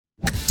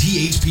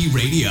PHP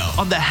Radio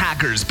on the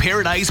Hackers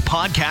Paradise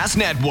Podcast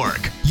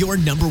Network. Your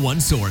number one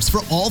source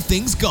for all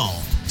things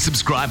golf.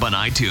 Subscribe on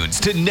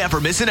iTunes to never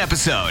miss an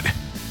episode.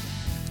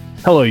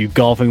 Hello, you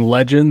golfing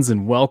legends,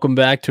 and welcome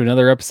back to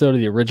another episode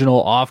of the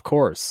original Off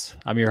Course.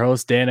 I'm your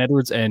host, Dan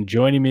Edwards, and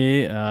joining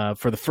me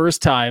for the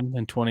first time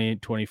in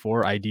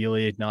 2024,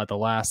 ideally not the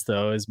last,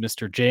 though, is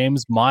Mr.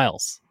 James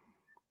Miles.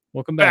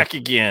 Welcome back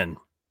again.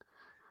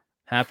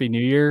 Happy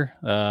New Year,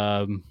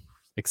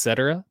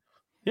 etc.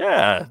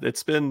 Yeah,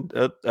 it's been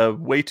a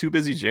way too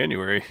busy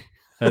January.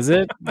 Has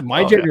it?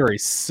 My January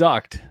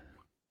sucked.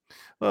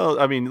 Well,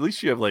 I mean, at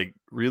least you have like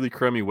really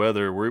crummy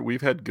weather.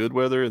 We've had good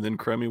weather and then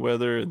crummy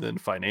weather and then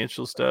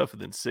financial stuff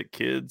and then sick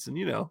kids. And,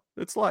 you know,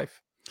 it's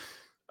life.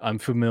 I'm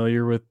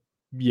familiar with,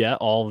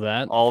 all of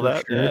that. All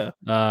that, sure.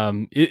 Yeah.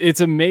 It's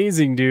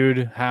amazing,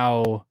 dude,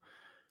 how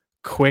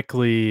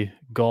quickly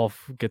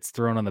golf gets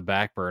thrown on the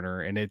back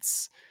burner. And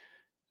it's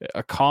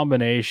a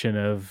combination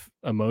of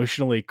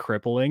emotionally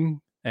crippling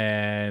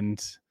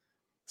and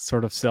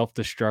sort of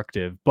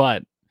self-destructive.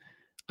 But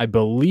I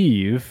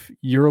believe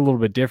you're a little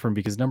bit different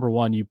because, number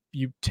one, you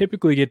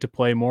typically get to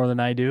play more than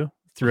I do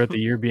throughout the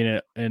year being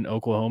in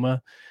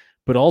Oklahoma,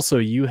 but also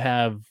you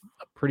have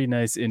a pretty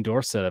nice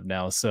indoor setup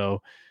now.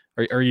 So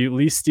are you at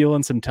least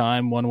stealing some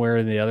time one way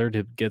or the other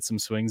to get some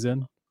swings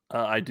in?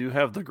 I do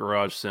have the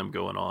garage sim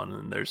going on,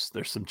 and there's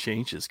some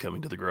changes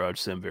coming to the garage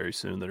sim very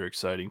soon that are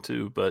exciting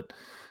too. But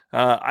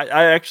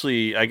I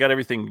got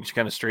everything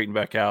kind of straightened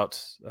back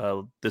out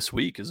this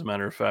week, as a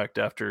matter of fact,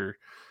 after,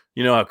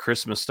 you know, how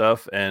Christmas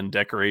stuff and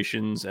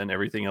decorations and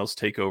everything else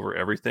take over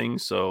everything.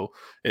 So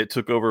it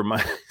took over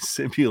my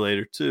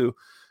simulator too.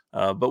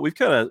 But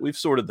we've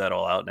sorted that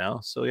all out now.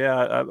 So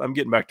yeah, I'm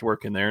getting back to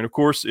work in there. And of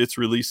course it's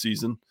release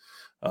season.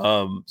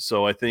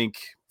 So I think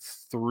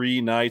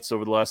 3 nights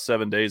over the last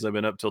 7 days, I've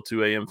been up till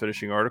 2 a.m.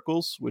 finishing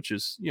articles, which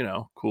is, you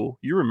know, cool.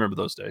 You remember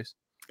those days.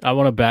 I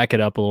want to back it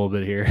up a little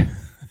bit here.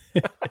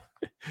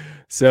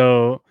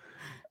 So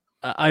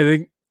I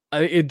think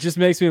it just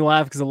makes me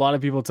laugh because a lot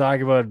of people talk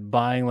about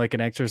buying like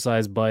an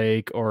exercise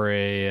bike or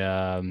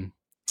an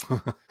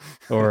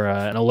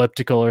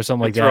elliptical or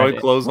something like that. Throwing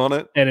clothes on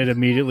it, and it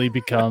immediately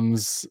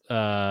becomes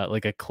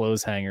like a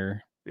clothes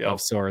hanger of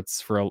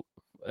sorts.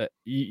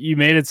 You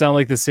made it sound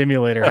like the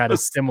simulator had a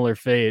similar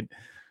fate,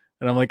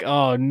 and I'm like,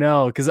 oh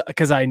no,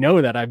 because I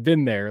know that I've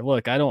been there.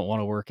 Look, I don't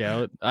want to work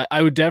out.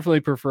 I would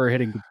definitely prefer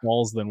hitting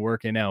balls than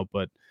working out,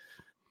 but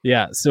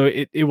yeah. So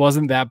it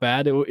wasn't that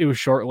bad. It was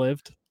short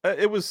lived.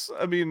 It was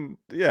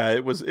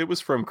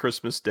from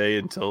Christmas Day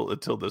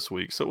until this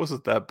week. So it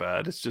wasn't that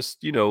bad. It's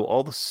just, you know,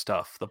 all the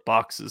stuff, the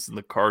boxes and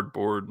the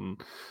cardboard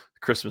and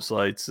Christmas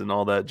lights and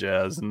all that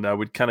jazz. And I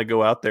would kind of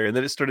go out there, and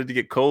then it started to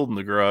get cold in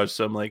the garage.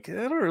 So I'm like, I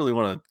don't really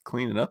want to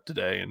clean it up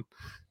today. And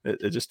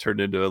it just turned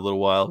into a little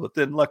while. But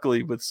then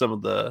luckily with some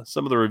of the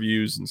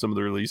reviews and some of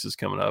the releases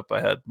coming up,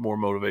 I had more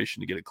motivation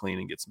to get it clean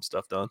and get some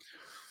stuff done.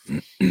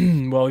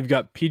 Well, we've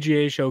got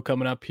PGA show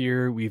coming up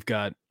here. We've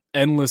got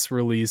endless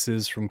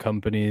releases from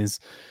companies.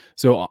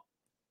 So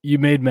you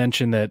made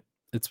mention that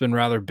it's been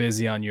rather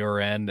busy on your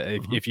end.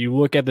 If you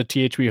look at the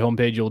THP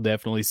homepage, you'll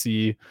definitely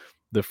see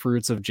the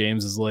fruits of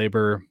James's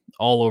labor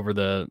all over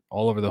the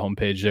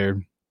homepage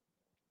there.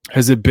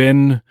 Has it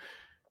been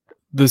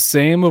the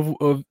same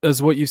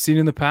as what you've seen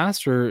in the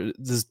past, or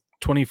does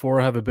 24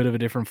 have a bit of a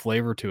different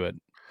flavor to it?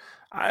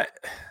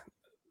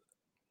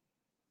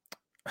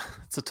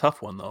 It's a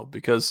tough one though,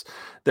 because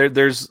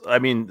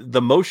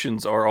the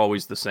motions are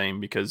always the same,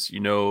 because you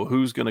know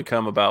who's going to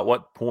come about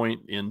what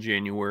point in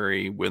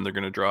January when they're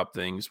going to drop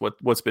things.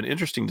 What's been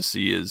interesting to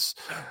see is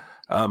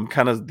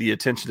kind of the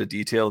attention to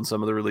detail in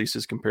some of the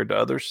releases compared to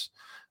others.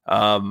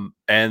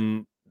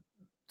 And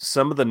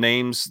some of the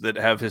names that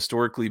have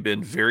historically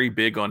been very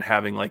big on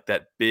having like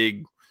that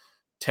big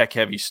tech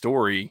heavy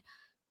story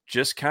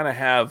just kind of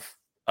have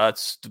a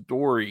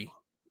story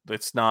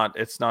it's not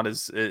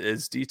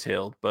as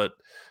detailed, but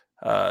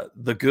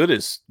the good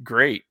is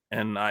great.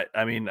 And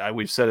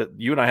we've said it,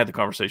 you and I had the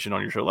conversation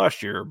on your show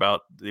last year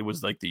about it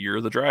was like the year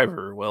of the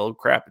driver. Well,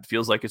 crap, it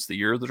feels like it's the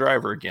year of the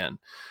driver again.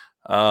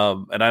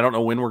 And I don't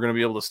know when we're going to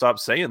be able to stop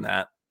saying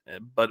that,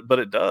 but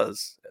it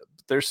does.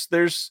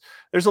 There's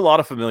a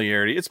lot of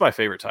familiarity. It's my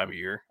favorite time of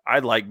year. I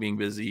like being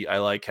busy. I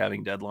like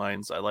having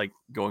deadlines. I like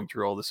going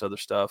through all this other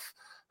stuff.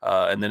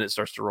 And then it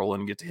starts to roll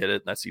in and get to hit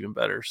it. And that's even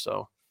better.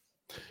 So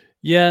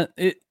yeah,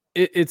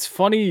 it's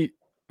funny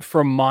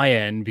from my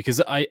end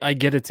because I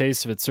get a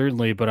taste of it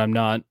certainly, but I'm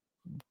not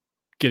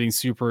getting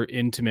super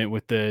intimate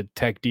with the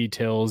tech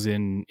details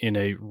in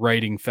a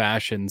writing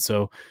fashion.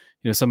 So,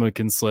 you know, someone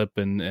can slip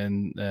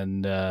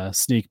and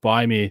sneak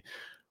by me,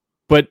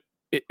 but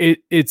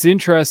it's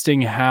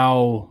interesting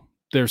how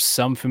there's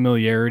some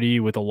familiarity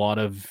with a lot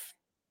of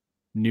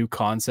new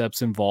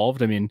concepts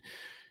involved. I mean,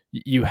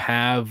 you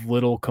have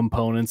little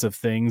components of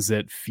things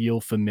that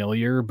feel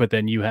familiar, but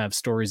then you have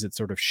stories that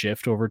sort of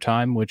shift over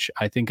time, which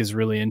I think is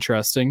really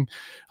interesting.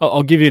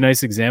 I'll give you a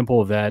nice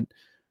example of that.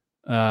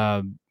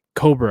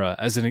 Cobra,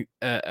 as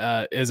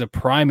a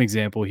prime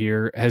example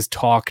here, has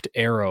talked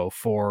Arrow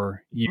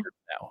for years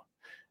now.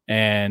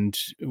 And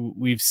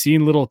we've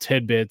seen little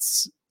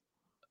tidbits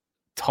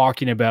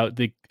talking about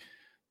the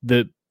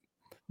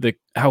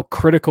how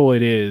critical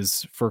it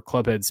is for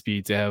clubhead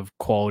speed to have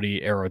quality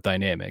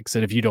aerodynamics.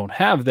 And if you don't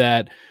have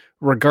that,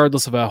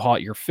 regardless of how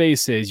hot your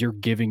face is, you're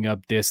giving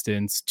up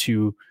distance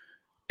to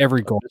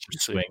every golf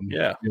swing,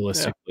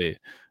 realistically.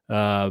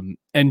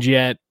 And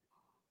yet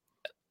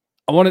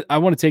I want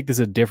to take this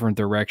a different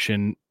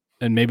direction,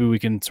 and maybe we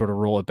can sort of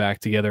roll it back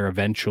together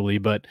eventually.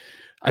 But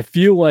I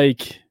feel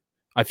like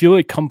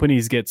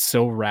companies get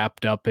so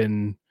wrapped up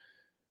in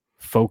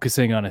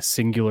focusing on a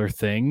singular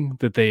thing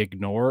that they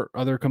ignore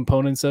other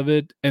components of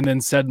it, and then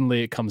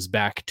suddenly it comes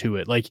back to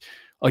it. Like,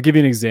 I'll give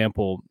you an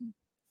example.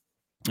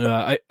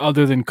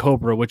 Other than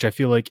Cobra, which I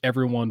feel like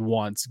everyone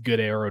wants good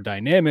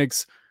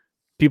aerodynamics,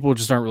 people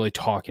just aren't really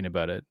talking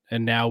about it.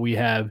 And now we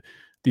have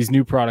these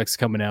new products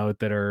coming out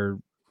that are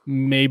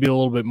maybe a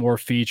little bit more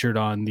featured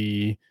on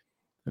the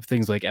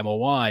things like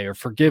MOI or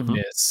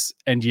forgiveness,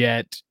 and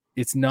yet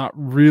it's not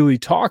really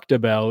talked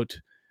about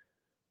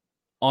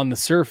on the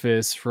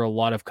surface for a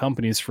lot of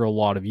companies for a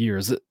lot of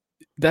years.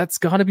 That's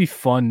got to be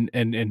fun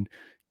and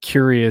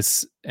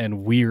curious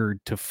and weird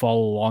to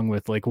follow along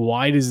with. Like,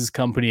 why does this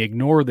company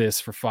ignore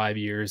this for 5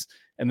 years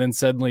and then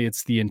suddenly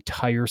it's the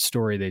entire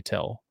story they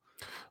tell?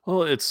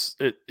 Well, it's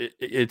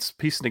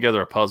piecing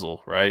together a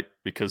puzzle, right?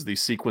 Because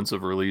these sequence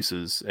of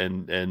releases,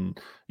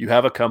 and you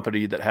have a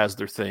company that has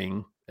their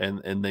thing,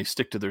 and they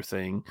stick to their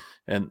thing,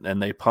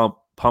 and they pump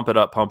it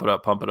up,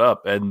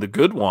 and the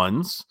good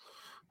ones,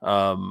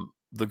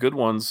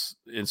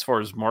 as far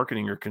as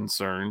marketing are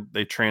concerned,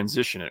 they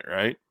transition it,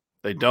 right?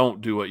 They don't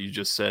do what you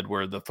just said,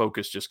 where the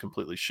focus just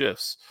completely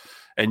shifts,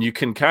 and you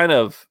can kind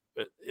of,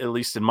 at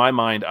least in my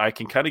mind, I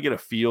can kind of get a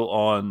feel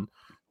on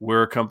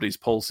where a company's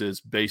pulse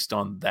is based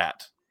on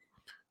that.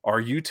 Are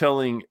you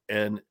telling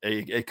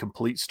a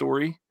complete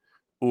story,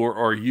 or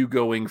are you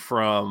going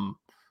from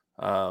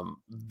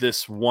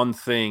this one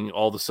thing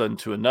all of a sudden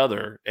to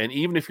another? And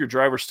even if your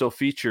driver still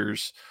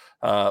features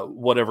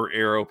whatever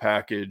aero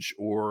package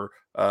or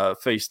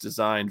face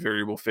design,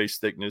 variable face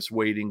thickness,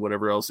 weighting,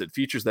 whatever else, it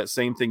features that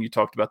same thing you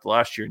talked about the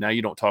last year. Now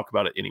you don't talk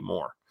about it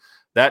anymore.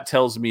 That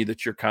tells me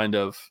that you're kind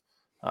of,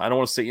 I don't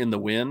want to say in the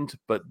wind,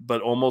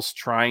 but almost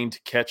trying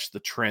to catch the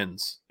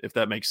trends, if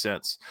that makes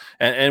sense.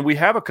 And we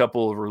have a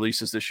couple of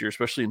releases this year,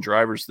 especially in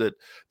drivers that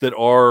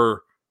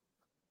are,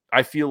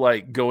 I feel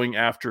like, going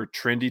after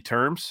trendy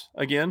terms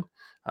again.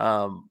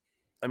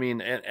 I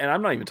mean, and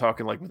I'm not even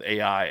talking like with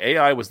AI.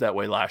 AI was that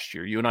way last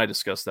year. You and I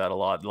discussed that a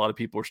lot. A lot of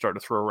people are starting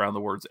to throw around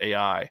the words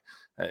AI,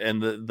 and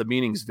the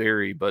meanings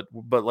vary. But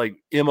like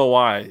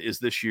MOI is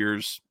this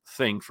year's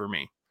thing for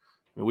me.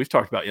 I mean, we've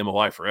talked about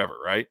MOI forever,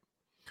 right?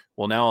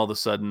 Well, now all of a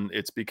sudden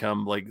it's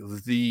become like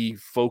the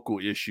focal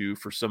issue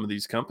for some of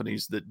these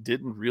companies that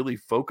didn't really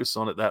focus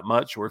on it that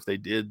much, or if they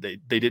did,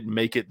 they didn't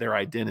make it their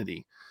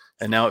identity.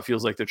 And now it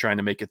feels like they're trying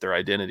to make it their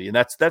identity. And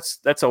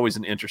that's always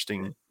an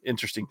interesting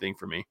thing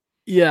for me.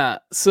 Yeah.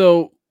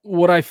 So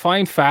what I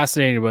find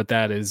fascinating about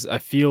that is I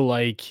feel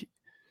like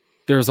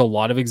there's a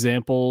lot of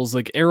examples.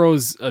 Like,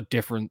 Aero's a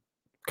different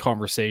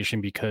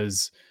conversation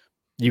because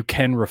you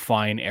can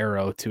refine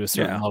aero to a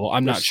certain level.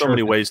 I'm not sure so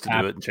many ways to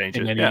do it and change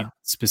it in any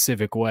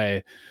specific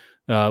way,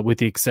 with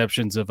the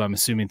exceptions of, I'm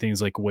assuming,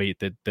 things like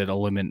weight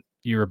that'll limit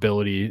your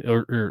ability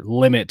or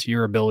limit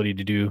your ability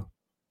to do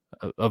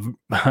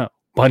a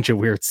bunch of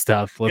weird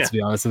stuff. Let's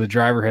be honest, with the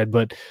driver head.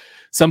 But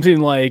something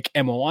like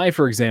MOI,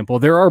 for example,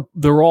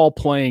 they're all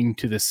playing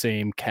to the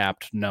same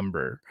capped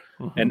number,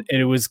 and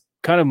it was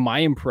kind of my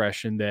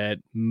impression that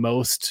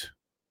most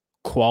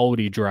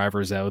quality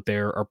drivers out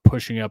there are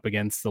pushing up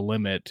against the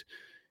limit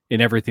in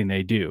everything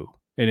they do.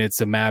 And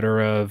it's a matter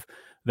of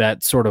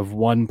that sort of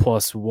 1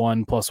 +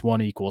 1 +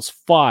 1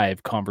 =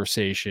 5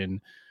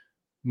 conversation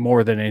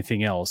more than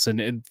anything else.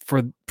 And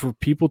for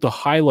people to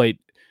highlight,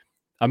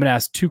 I'm going to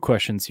ask two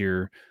questions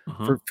here.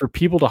 For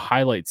people to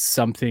highlight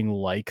something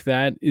like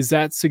that, is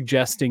that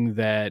suggesting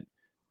that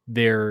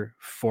their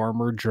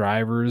former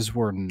drivers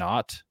were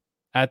not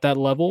at that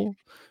level?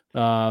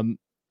 And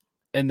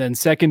then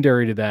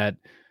secondary to that,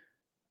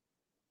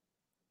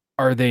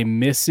 are they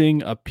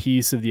missing a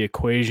piece of the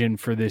equation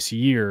for this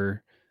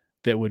year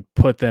that would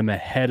put them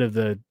ahead of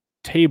the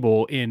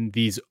table in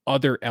these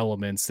other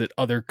elements that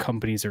other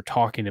companies are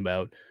talking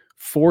about,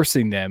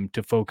 forcing them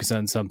to focus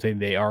on something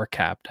they are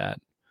capped at?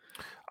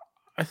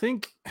 I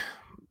think,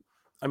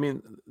 I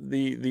mean,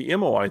 the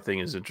MOI thing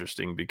is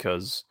interesting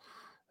because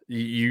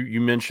you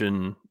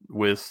mentioned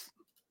with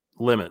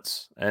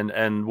limits,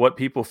 and what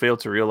people fail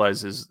to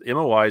realize is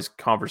MOI's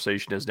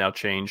conversation has now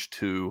changed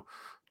to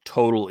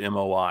total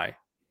MOI.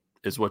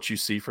 Is what you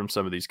see from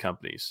some of these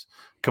companies,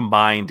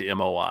 combined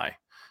MOI,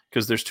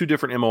 because there's two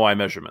different MOI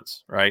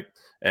measurements, right?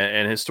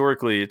 And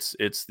historically,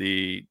 it's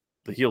the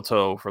heel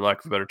toe, for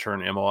lack of a better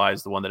term. MOI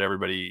is the one that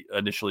everybody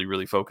initially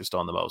really focused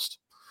on the most.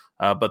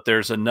 But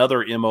there's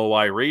another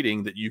MOI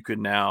rating that you could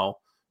now,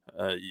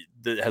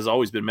 that has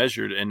always been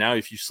measured. And now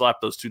if you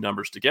slap those two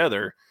numbers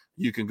together,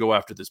 you can go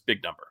after this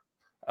big number.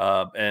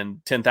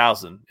 And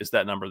 10,000 is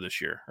that number this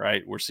year,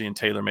 right? We're seeing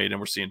TaylorMade and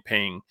we're seeing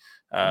Ping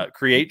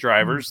create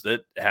drivers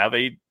that have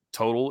a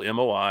total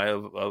MOI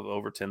of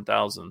over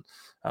 10,000.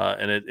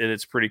 And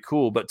it's pretty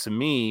cool. But to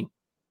me,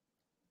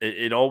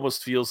 it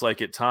almost feels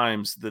like at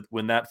times that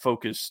when that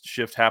focus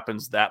shift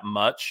happens that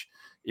much,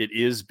 it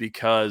is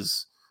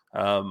because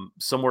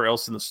somewhere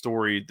else in the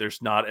story,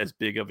 there's not as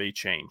big of a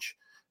change.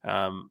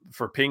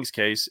 For Ping's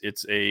case,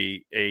 it's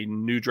a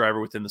new driver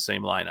within the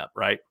same lineup,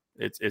 right?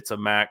 It's a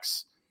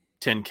max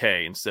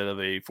 10K instead of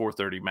a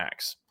 430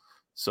 max.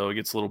 So it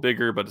gets a little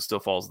bigger, but it still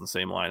falls in the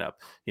same lineup.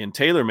 In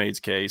TaylorMade's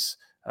case,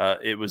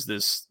 it was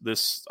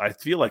this I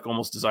feel like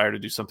almost desire to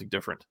do something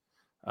different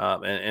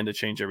and to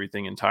change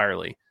everything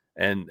entirely.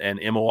 And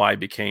MOI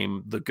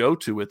became the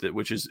go-to with it,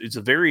 which is it's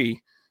a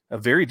very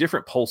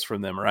different pulse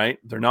from them, right?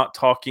 They're not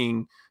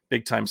talking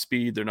big time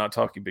speed. They're not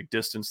talking big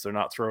distance. They're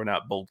not throwing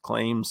out bold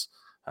claims.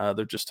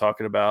 They're just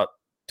talking about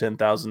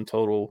 10,000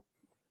 total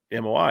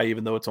MOI,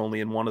 even though it's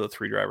only in one of the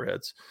 3 driver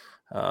heads.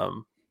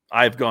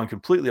 I've gone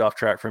completely off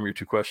track from your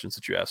 2 questions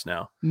that you asked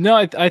now. No,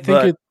 I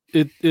think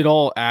it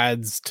all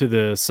adds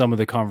to some of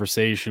the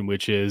conversation,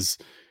 which is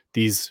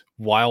these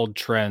wild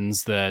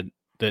trends that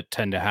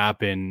tend to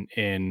happen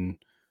in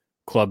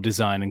club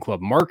design and club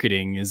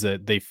marketing, is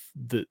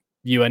that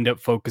you end up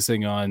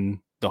focusing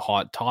on the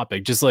hot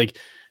topic, just like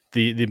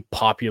the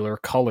popular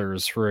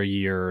colors for a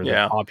year,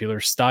 the popular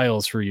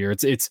styles for a year.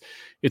 It's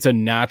a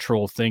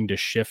natural thing to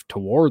shift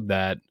toward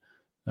that.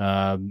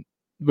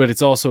 But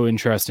it's also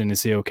interesting to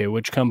see, okay,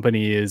 which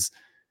company is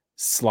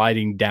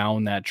sliding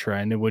down that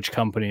trend and which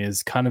company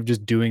is kind of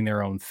just doing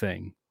their own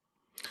thing.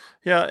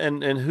 Yeah.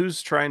 And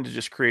who's trying to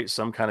just create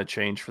some kind of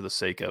change for the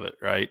sake of it,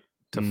 right?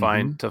 To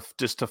find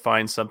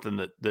something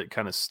that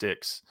kind of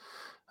sticks.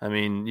 I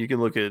mean, you can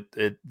look at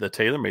the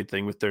TaylorMade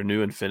thing with their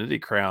new Infinity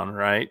crown,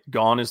 right?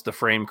 Gone is the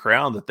frame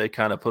crown that they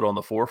kind of put on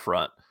the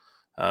forefront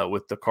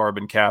with the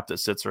carbon cap that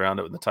sits around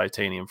it with the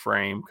titanium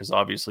frame, because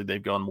obviously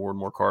they've gone more and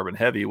more carbon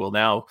heavy. Well,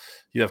 now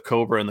you have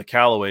Cobra and the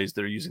Callaways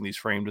that are using these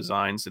frame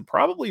designs and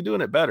probably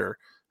doing it better,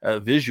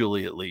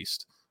 visually at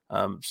least.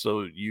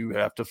 So you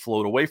have to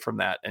float away from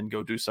that and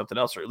go do something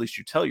else, or at least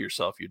you tell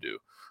yourself you do.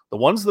 The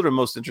ones that are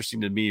most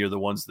interesting to me are the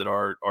ones that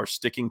are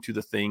sticking to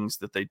the things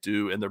that they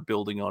do and they're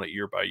building on it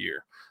year by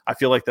year. I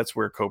feel like that's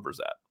where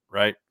Cobra's at,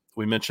 right?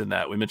 We mentioned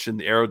that. We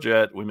mentioned the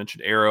Aerojet. We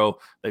mentioned Aero.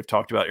 They've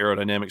talked about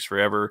aerodynamics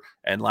forever.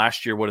 And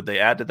last year, what did they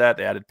add to that?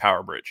 They added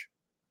Power Bridge.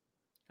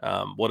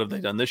 What have they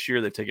done this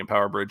year? They've taken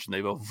Power Bridge and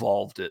they've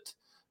evolved it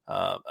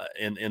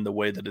in the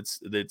way that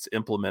it's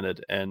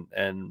implemented.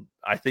 And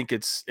I think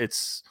it's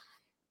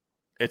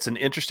an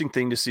interesting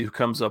thing to see who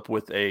comes up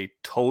with a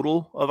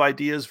total of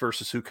ideas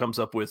versus who comes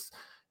up with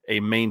a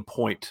main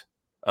point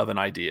of an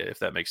idea, if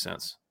that makes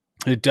sense.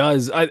 It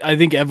does. I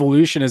think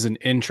evolution is an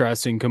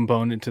interesting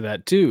component to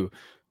that too,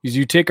 because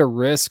you take a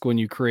risk when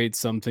you create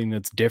something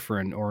that's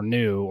different or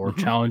new or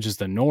challenges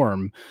the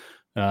norm.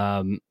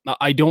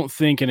 I don't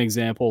think an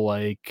example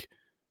like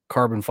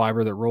carbon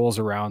fiber that rolls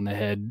around the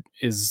head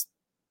is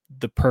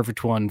the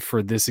perfect one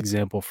for this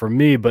example for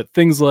me, but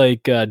things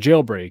like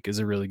Jailbreak is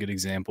a really good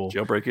example.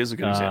 Jailbreak is a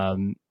good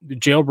example.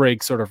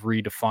 Jailbreak sort of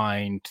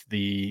redefined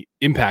the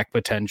impact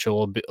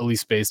potential, at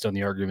least based on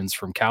the arguments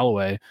from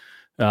Callaway.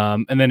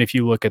 And then if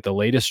you look at the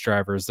latest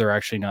drivers, they're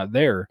actually not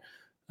there.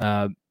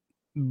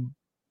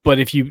 But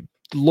if you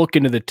look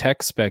into the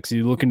tech specs,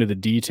 you look into the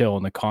detail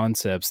and the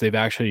concepts, they've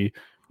actually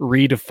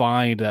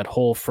redefined that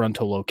whole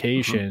frontal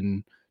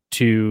location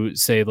to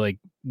say, like,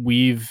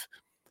 we've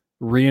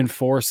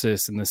reinforced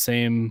this in the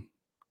same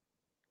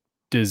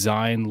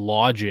design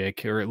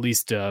logic, or at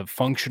least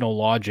functional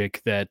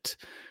logic that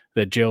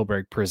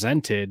Jailbreak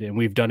presented, and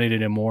we've done it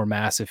in a more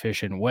mass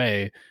efficient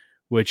way,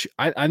 which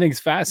I think is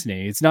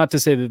fascinating. It's not to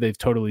say that they've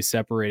totally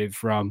separated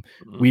from,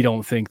 we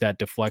don't think that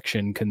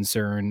deflection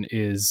concern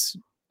is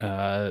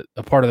a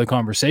part of the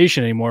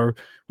conversation anymore.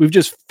 We've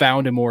just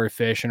found a more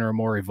efficient or a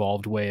more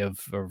evolved way of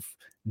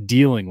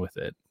dealing with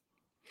it.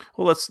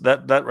 Well,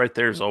 that right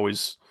there is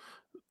always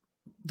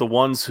the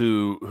ones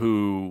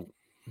who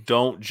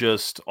don't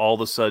just all of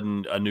a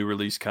sudden a new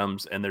release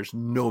comes and there's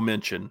no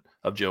mention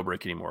of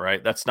Jailbreak anymore,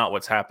 right? That's not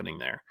what's happening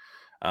there.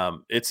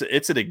 It's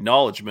an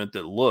acknowledgement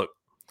that, look,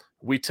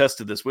 we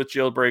tested this with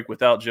Jailbreak,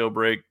 without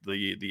Jailbreak.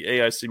 The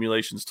AI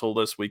simulations told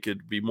us we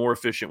could be more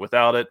efficient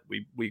without it.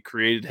 We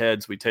created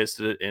heads, we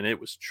tested it, and it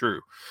was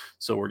true.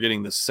 So we're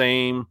getting the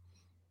same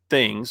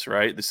things,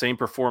 right? The same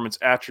performance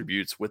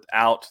attributes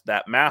without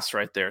that mass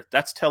right there.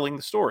 That's telling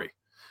the story.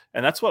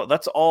 And that's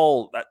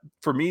all that,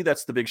 for me,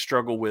 that's the big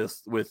struggle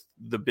with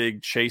the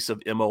big chase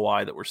of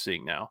MOI that we're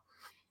seeing now.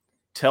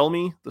 Tell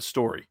me the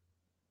story.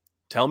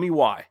 Tell me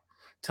why.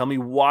 Tell me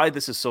why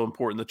this is so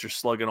important that you're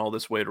slugging all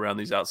this weight around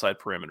these outside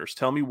perimeters.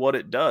 Tell me what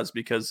it does,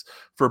 because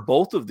for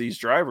both of these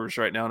drivers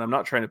right now, and I'm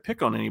not trying to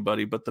pick on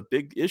anybody, but the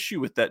big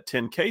issue with that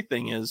 10K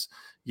thing is,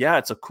 yeah,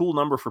 it's a cool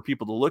number for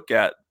people to look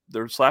at.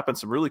 They're slapping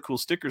some really cool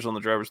stickers on the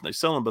drivers and they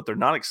sell them, but they're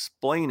not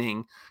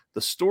explaining the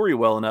story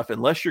well enough.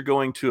 Unless you're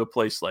going to a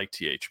place like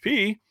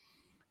THP,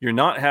 you're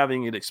not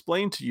having it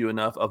explained to you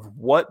enough of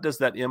what does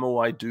that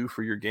MOI do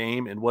for your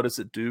game and what does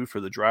it do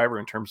for the driver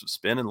in terms of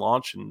spin and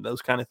launch and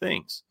those kind of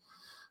things.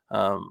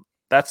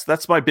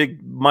 That's my big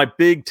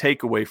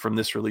takeaway from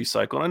this release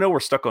cycle. And I know we're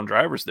stuck on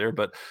drivers there,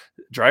 but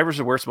drivers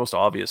are where it's most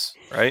obvious,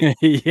 right?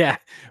 Yeah.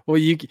 Well,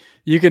 you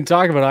can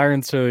talk about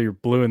irons till you're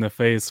blue in the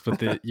face,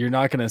 but you're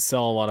not going to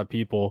sell a lot of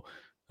people,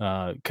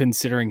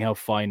 considering how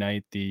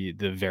finite the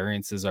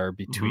variances are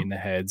between the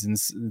heads and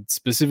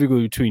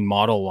specifically between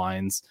model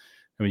lines.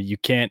 I mean, you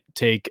can't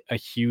take a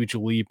huge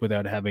leap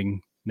without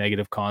having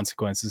negative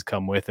consequences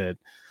come with it.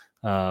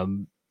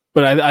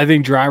 But I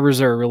think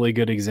drivers are a really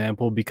good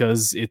example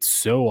because it's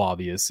so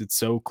obvious, it's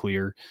so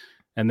clear,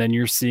 and then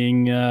you're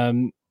seeing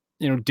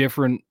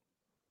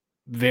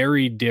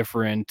very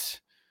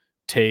different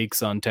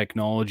takes on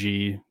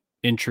technology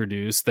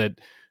introduced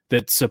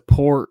that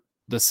support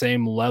the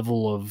same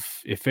level of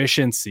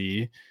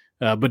efficiency,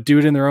 but do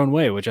it in their own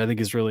way, which I think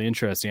is really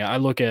interesting. I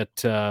look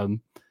at a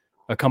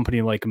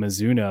company like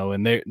Mizuno,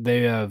 and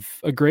they have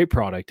a great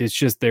product. It's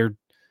just they're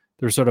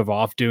sort of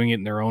off doing it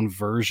in their own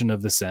version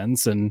of the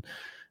sense, and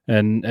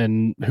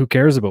who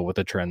cares about what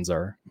the trends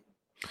are?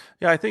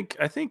 Yeah, I think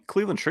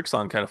Cleveland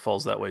Trixon kind of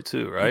falls that way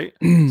too, right?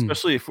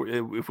 Especially if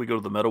we go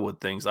to the Metalwood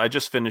things. I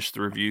just finished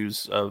the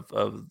reviews of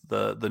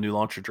the new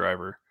launcher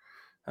driver,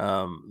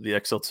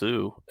 the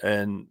XL2,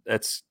 and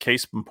that's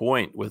case in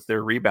point with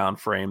their rebound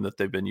frame that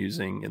they've been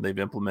using and they've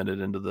implemented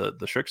into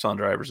the Trixon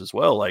drivers as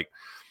well. Like,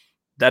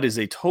 that is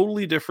a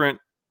totally different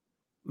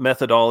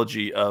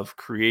methodology of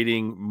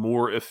creating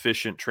more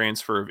efficient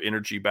transfer of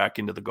energy back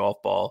into the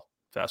golf ball,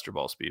 faster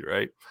ball speed,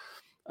 right?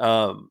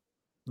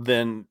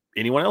 Than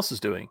anyone else is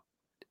doing.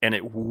 And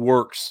it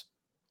works.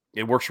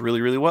 It works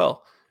really, really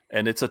well.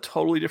 And it's a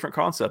totally different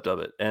concept of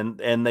it. And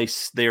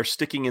they are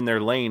sticking in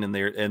their lane, and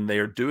they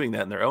are doing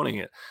that, and they're owning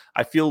it.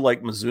 I feel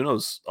like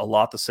Mizuno's a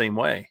lot the same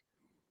way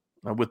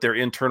with their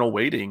internal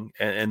weighting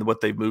and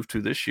what they've moved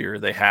to this year.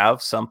 They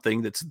have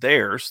something that's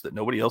theirs that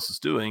nobody else is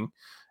doing,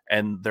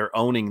 and they're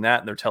owning that,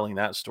 and they're telling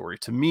that story.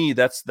 To me,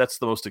 that's the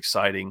most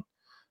exciting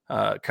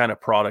kind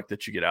of product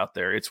that you get out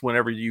there. It's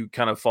whenever you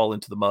kind of fall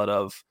into the mud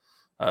of,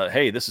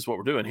 hey, this is what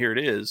we're doing. Here it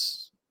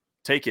is.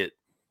 Take it.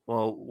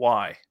 Well,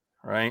 why?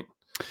 Right?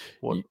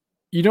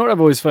 You know what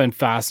I've always found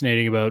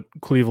fascinating about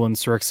Cleveland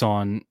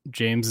Trixon,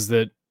 James, is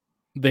that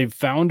they've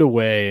found a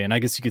way, and I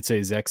guess you could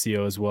say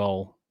Zexio as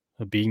well,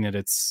 being that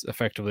it's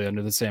effectively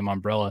under the same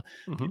umbrella,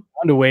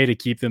 found a way to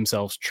keep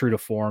themselves true to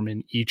form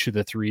in each of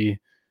the three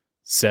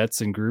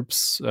sets and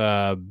groups,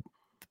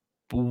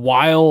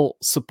 while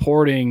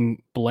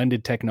supporting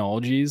blended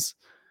technologies.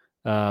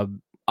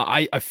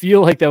 I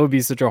feel like that would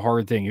be such a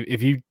hard thing.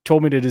 If you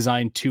told me to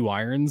design two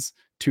irons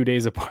 2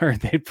 days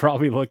apart, they'd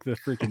probably look the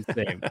freaking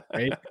same,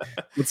 right?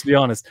 Let's be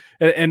honest.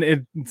 And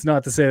it's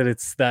not to say that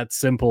it's that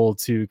simple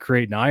to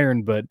create an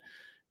iron, but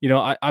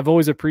I've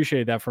always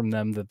appreciated that from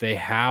them, that they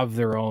have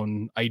their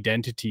own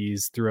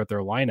identities throughout their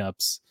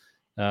lineups,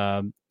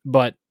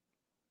 but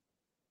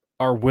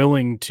are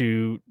willing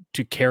to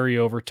carry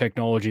over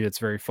technology that's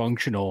very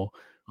functional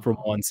from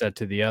one set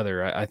to the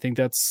other. I think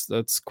that's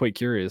quite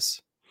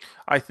curious.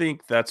 I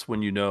think that's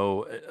when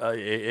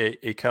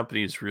a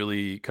company is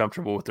really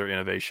comfortable with their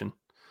innovation.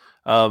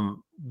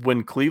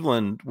 When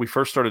we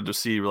first started to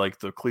see like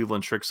the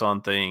Cleveland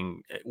Trixon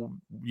thing,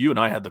 you and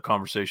I had the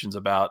conversations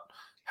about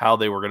how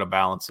they were going to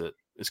balance it.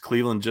 Is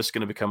Cleveland just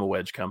going to become a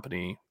wedge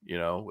company?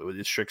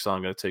 Is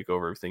Trixon going to take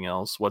over everything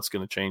else? What's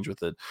going to change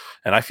with it?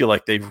 And I feel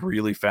like they've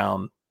really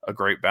found a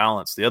great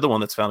balance. The other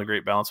one that's found a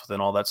great balance within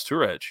all that's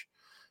Tour Edge.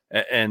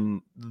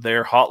 And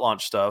their hot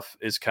launch stuff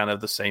is kind of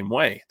the same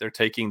way. They're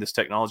taking this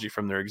technology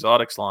from their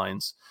exotics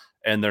lines,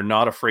 and they're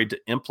not afraid to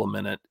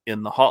implement it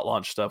in the hot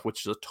launch stuff,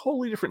 which is a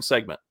totally different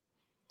segment.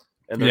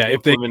 And they're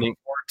if they can afford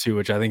to,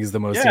 which I think is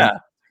the most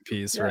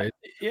piece, right?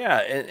 Yeah.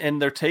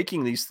 And they're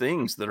taking these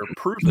things that are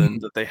proven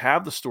that they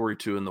have the story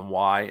to and the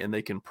why, and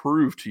they can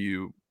prove to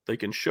you, they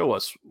can show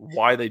us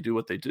why they do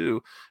what they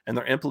do, and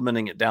they're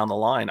implementing it down the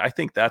line. I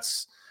think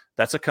that's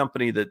a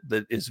company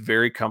that is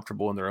very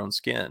comfortable in their own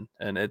skin.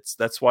 And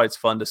that's why it's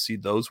fun to see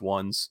those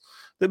ones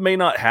that may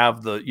not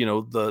have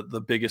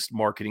the biggest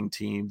marketing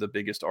team, the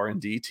biggest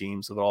R&D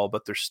teams of it all,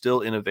 but they're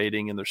still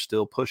innovating and they're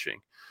still pushing.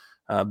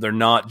 They're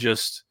not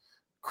just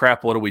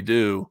crap. What do we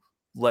do?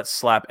 Let's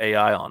slap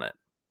AI on it,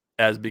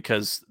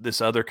 because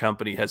this other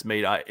company has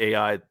made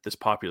AI this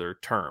popular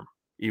term,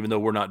 even though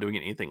we're not doing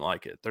anything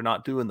like it. They're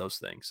not doing those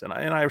things. And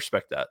I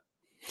respect that.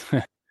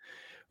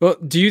 Well,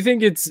 do you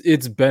think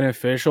it's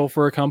beneficial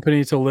for a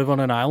company to live on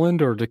an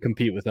island or to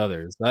compete with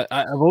others?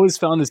 I've always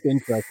found this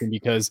interesting,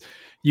 because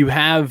you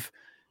have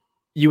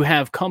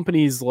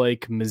companies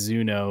like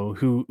Mizuno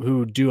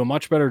who do a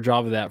much better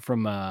job of that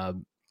from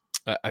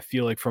I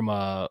feel like from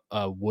a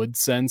wood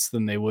sense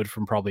than they would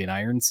from probably an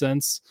iron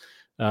sense.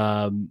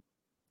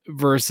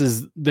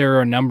 Versus there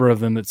are a number of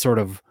them that sort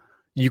of,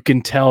 you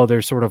can tell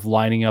they're sort of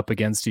lining up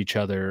against each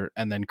other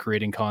and then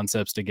creating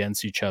concepts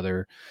against each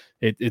other.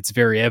 It's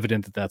very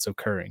evident that that's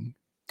occurring.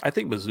 I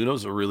think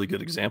Mizuno's a really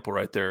good example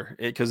right there,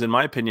 because in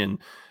my opinion,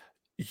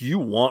 you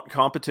want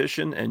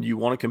competition and you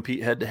want to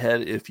compete head to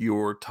head if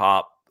you're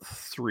top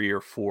 3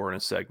 or 4 in a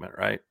segment,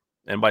 right?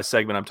 And by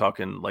segment, I'm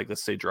talking like,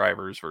 let's say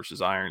drivers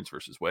versus irons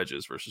versus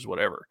wedges versus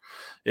whatever.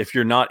 If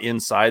you're not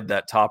inside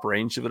that top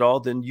range of it all,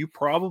 then you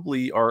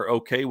probably are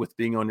okay with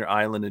being on your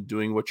island and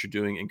doing what you're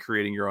doing and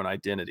creating your own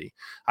identity.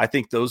 I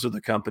think those are the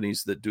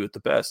companies that do it the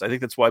best. I think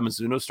that's why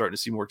Mizuno's starting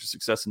to see more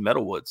success in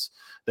metalwoods.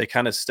 They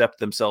kind of stepped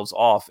themselves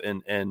off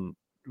and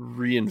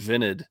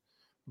reinvented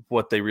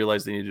what they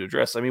realized they needed to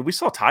address. I mean, we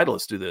saw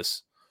Titleist do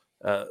this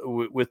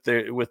with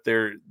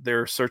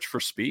their search for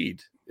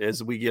speed.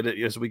 As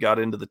we got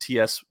into the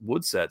TS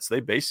wood sets,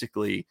 they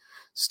basically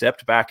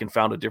stepped back and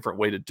found a different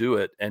way to do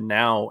it. And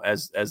now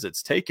as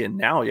it's taken,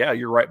 now, yeah,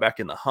 you're right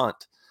back in the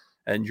hunt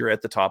and you're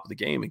at the top of the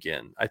game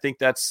again. I think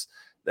that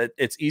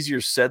it's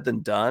easier said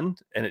than done,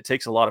 and it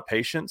takes a lot of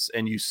patience,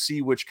 and you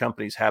see which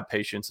companies have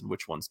patience and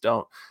which ones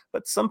don't.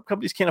 But some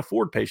companies can't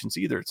afford patience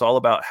either. It's all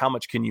about how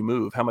much can you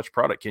move, how much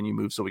product can you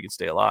move so we can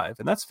stay alive.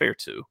 And that's fair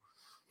too.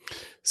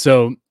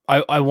 So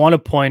I want to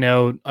point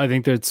out, I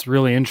think that's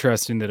really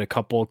interesting that a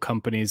couple of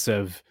companies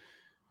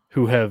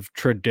who have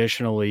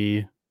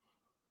traditionally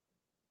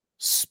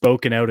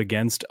spoken out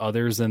against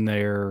others in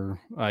their,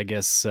 I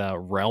guess,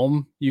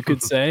 realm, you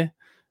could say,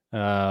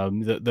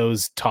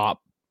 those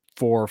top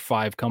 4 or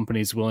 5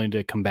 companies willing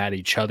to combat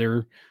each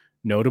other,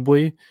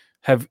 notably,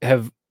 have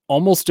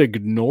almost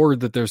ignored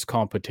that there's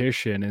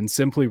competition and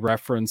simply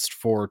referenced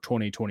for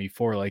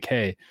 2024, like,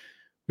 hey,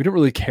 we don't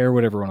really care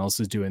what everyone else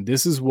is doing.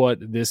 This is what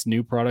this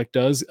new product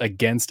does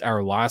against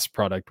our last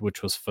product,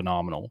 which was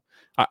phenomenal.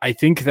 I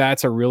think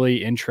that's a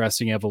really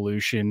interesting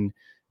evolution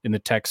in the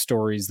tech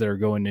stories that are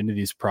going into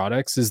these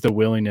products, is the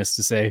willingness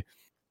to say,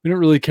 we don't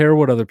really care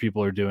what other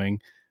people are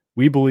doing.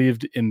 We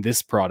believed in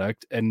this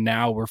product, and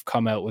now we've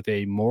come out with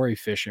a more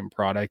efficient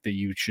product that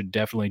you should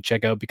definitely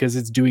check out because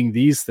it's doing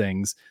these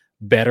things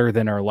better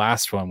than our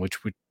last one,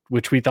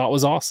 which we thought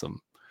was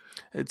awesome.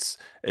 It's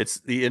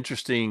the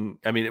interesting.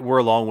 I mean, we're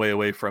a long way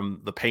away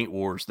from the paint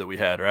wars that we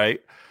had, right?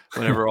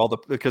 Whenever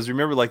because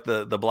remember, like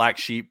the Black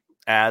Sheep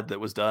ad that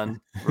was done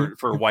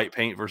for white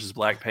paint versus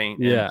black paint.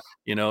 Yeah.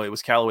 And, it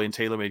was Callaway and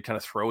TaylorMade kind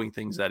of throwing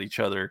things at each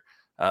other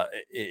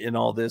in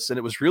all this. And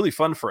it was really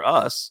fun for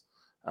us.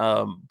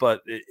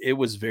 But it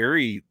was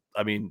very,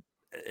 I mean,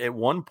 at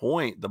one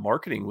point the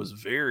marketing was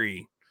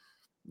very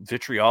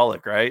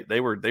vitriolic, right? They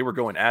were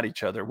going at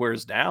each other.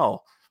 Whereas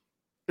now,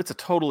 it's a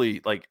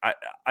totally like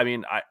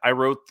I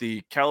wrote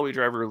the Callaway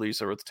driver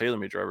release, I wrote the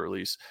TaylorMade driver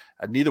release.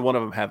 Neither one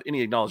of them have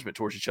any acknowledgement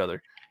towards each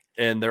other,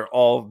 and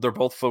they're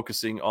both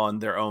focusing on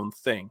their own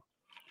thing,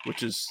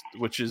 which is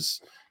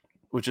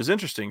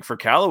interesting. For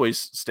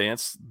Callaway's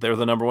stance, they're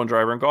the number 1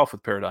 driver in golf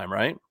with Paradigm,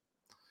 right?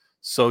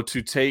 So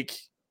to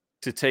take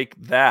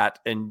that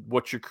and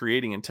what you're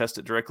creating and test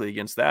it directly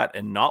against that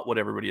and not what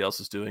everybody else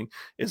is doing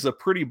is a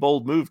pretty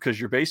bold move, because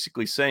you're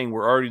basically saying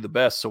we're already the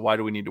best, so why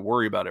do we need to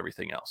worry about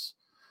everything else?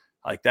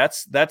 Like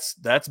that's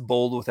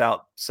bold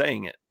without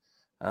saying it.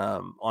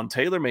 On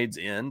TaylorMade's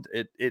end,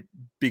 it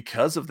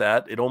because of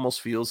that, it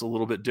almost feels a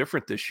little bit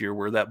different this year,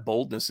 where that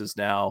boldness is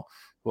now,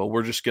 well,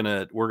 we're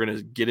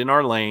gonna get in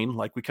our lane,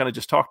 like we kind of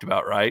just talked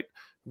about, right?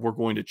 We're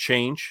going to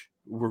change,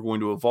 we're going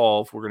to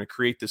evolve, we're going to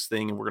create this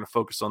thing, and we're going to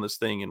focus on this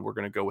thing, and we're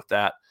going to go with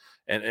that,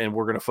 and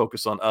we're going to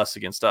focus on us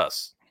against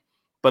us.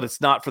 But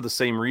it's not for the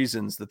same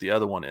reasons that the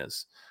other one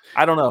is.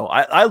 I don't know.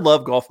 I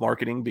love golf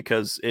marketing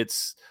because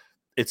it's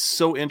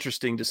so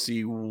interesting to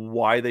see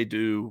why they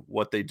do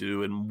what they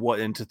do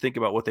and to think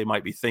about what they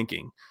might be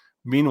thinking.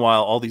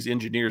 Meanwhile, all these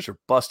engineers are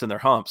busting their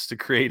humps to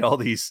create all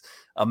these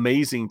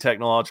amazing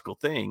technological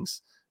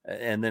things.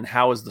 And then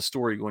how is the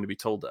story going to be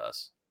told to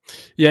us?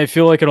 Yeah, I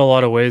feel like in a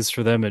lot of ways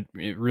for them,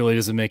 it really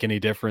doesn't make any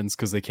difference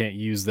because they can't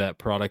use that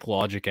product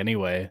logic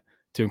anyway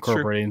to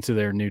incorporate into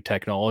their new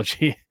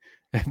technology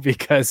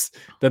because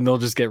then they'll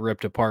just get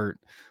ripped apart.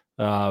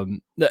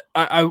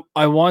 I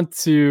want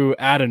to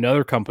add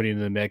another company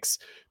into the mix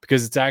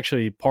because it's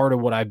actually part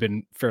of what I've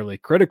been fairly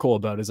critical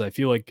about. Is I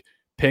feel like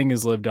Ping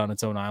has lived on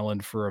its own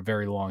island for a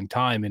very long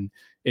time, and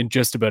in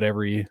just about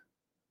every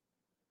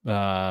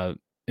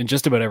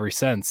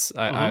sense.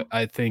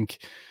 I think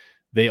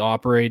they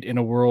operate in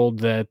a world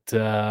that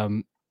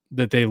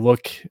that they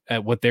look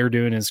at what they're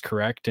doing is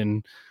correct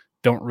and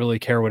don't really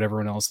care what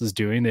everyone else is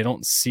doing. They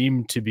don't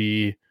seem to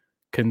be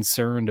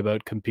concerned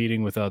about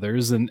competing with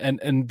others,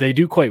 and they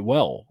do quite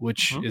well,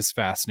 which is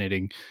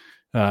fascinating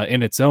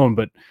in its own.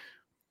 But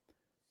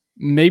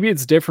maybe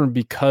it's different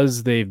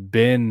because they've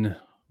been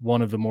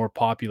one of the more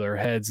popular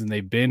heads and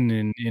they've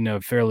been in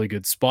a fairly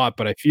good spot.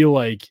 But I feel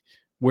like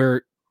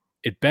where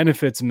it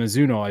benefits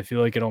Mizuno, I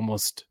feel like it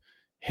almost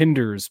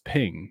hinders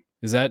Ping.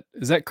 Is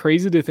that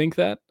crazy to think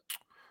that?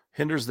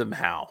 Hinders them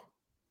how?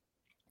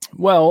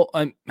 Well,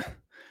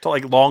 to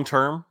like long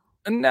term.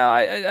 No,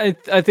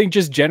 I think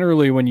just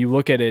generally when you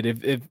look at it,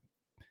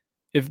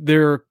 if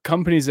there are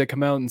companies that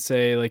come out and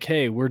say like,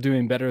 "Hey, we're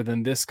doing better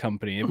than this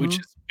company," which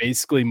is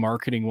basically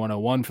marketing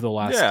 101 for the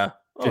last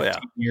 15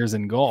 years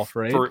in golf,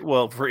 right?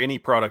 For any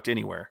product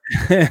anywhere.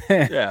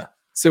 Yeah.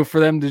 So for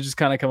them to just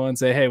kind of come out and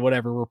say, "Hey,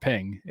 whatever, we're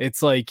Ping,"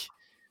 it's like,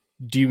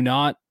 do you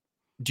not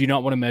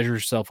want to measure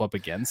yourself up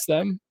against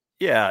them?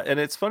 Yeah,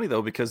 and it's funny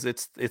though because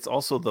it's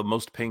also the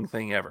most Ping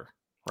thing ever.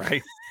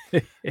 right?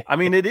 I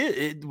mean, it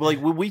is like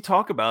when we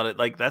talk about it,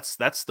 like that's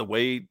the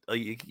way,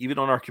 like, even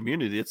on our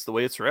community, it's the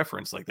way it's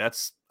referenced. Like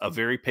that's a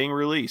very Ping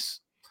release,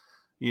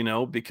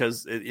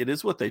 because it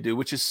is what they do,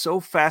 which is so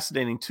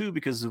fascinating too.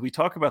 Because as we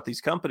talk about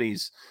these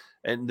companies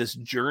and this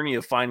journey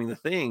of finding the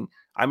thing,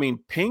 I mean,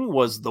 Ping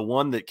was the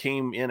one that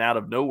came in out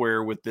of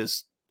nowhere with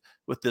this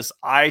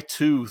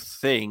i2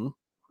 thing,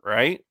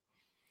 right?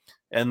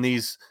 And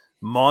these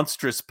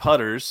monstrous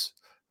putters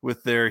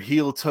with their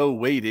heel toe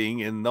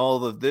weighting and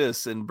all of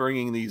this, and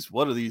bringing these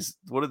what are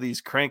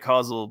these crank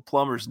hosel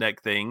plumber's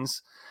neck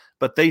things,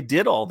 but they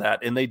did all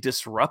that and they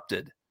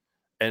disrupted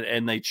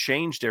and they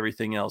changed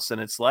everything else. And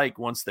it's like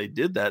once they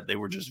did that, they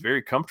were just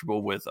very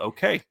comfortable with,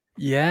 okay,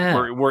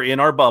 we're in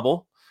our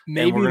bubble.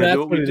 Maybe that's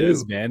what it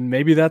is, man.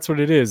 Maybe that's what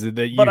it is,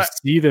 that you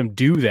see them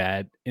do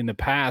that in the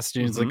past,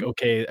 and it's like,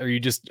 okay,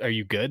 are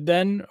you good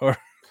then, or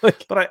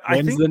like, but I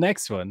when's think the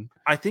next one?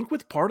 I think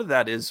with part of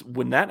that is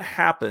when that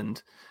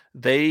happened,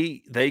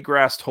 they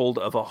grasped hold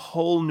of a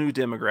whole new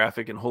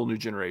demographic and whole new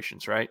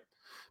generations, right?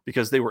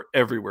 Because they were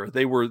everywhere.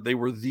 They were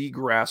the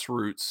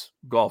grassroots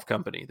golf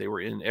company. They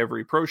were in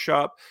every pro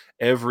shop.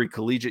 Every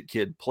collegiate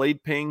kid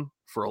played Ping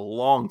for a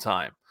long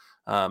time.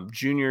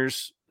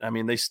 Juniors, I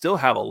mean, they still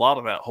have a lot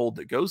of that hold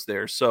that goes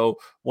there. So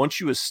once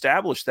you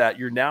establish that,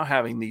 you're now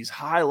having these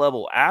high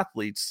level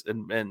athletes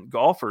and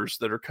golfers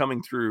that are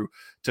coming through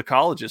to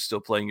colleges still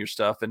playing your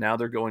stuff. And now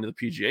they're going to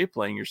the PGA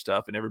playing your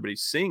stuff, and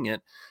everybody's seeing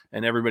it,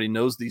 and everybody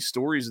knows these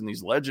stories and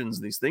these legends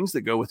and these things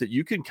that go with it.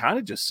 You can kind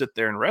of just sit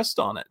there and rest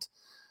on it.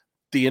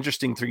 The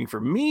interesting thing for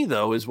me,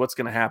 though, is what's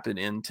going to happen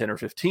in 10 or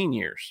 15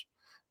 years,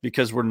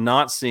 because we're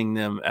not seeing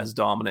them as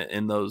dominant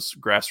in those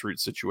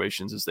grassroots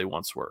situations as they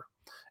once were.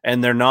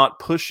 And they're not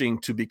pushing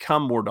to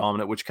become more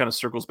dominant, which kind of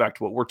circles back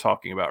to what we're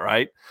talking about,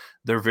 right?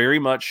 They're very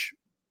much,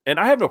 and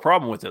I have no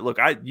problem with it. Look,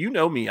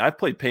 me, I've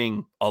played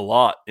Ping a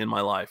lot in my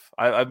life.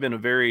 I've been a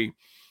very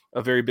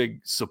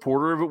big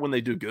supporter of it when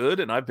they do good,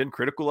 and I've been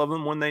critical of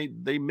them when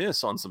they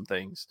miss on some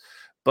things.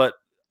 But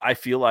I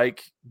feel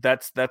like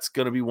that's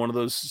going to be one of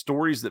those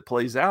stories that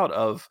plays out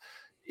of,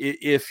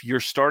 if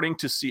you're starting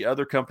to see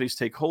other companies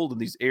take hold in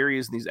these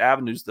areas and these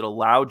avenues that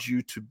allowed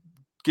you to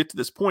get to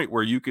this point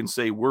where you can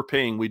say, we're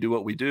Ping, we do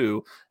what we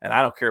do, and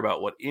I don't care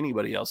about what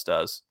anybody else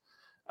does.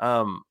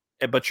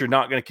 But you're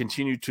not going to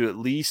continue to at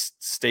least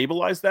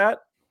stabilize that,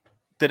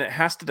 then it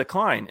has to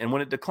decline. And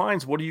when it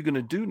declines, what are you going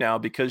to do now?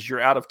 Because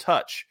you're out of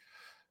touch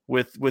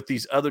with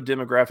these other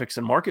demographics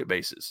and market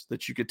bases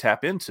that you could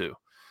tap into.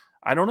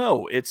 I don't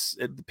know.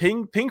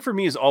 Ping for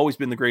me has always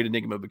been the great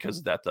enigma because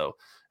of that, though.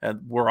 And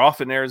we're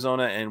off in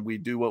Arizona and we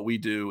do what we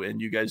do, and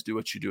you guys do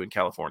what you do in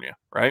California,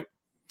 right?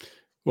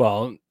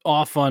 Well,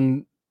 off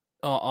on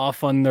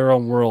their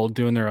own world,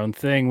 doing their own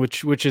thing,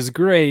 which is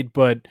great.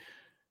 But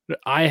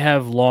I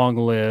have long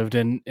lived,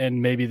 and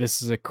maybe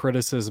this is a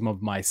criticism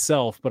of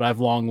myself, but I've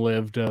long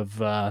lived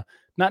of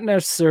not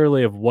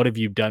necessarily of what have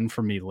you done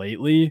for me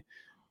lately,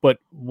 but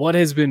what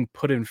has been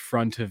put in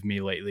front of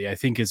me lately, I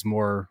think is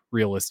more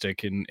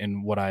realistic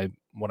in what I'm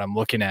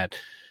looking at.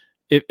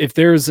 If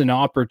there's an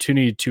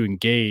opportunity to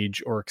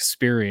engage or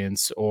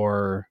experience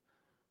or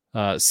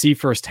see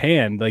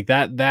firsthand, like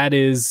that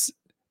is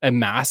a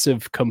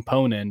massive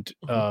component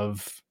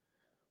of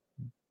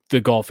the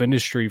golf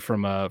industry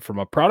from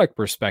a product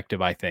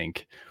perspective. I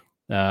think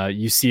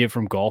you see it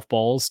from golf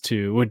balls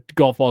to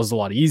golf balls is a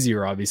lot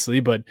easier, obviously,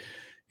 but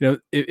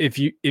if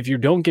you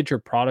don't get your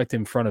product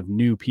in front of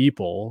new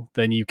people,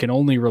 then you can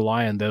only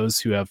rely on those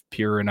who have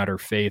pure and utter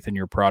faith in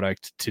your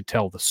product to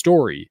tell the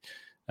story.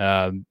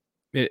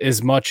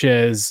 As much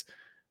as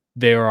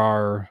there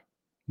are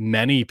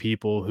many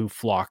people who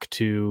flock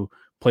to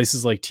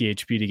places like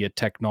THP to get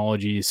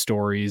technology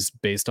stories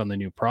based on the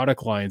new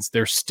product lines,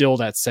 there's still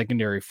that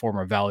secondary form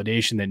of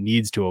validation that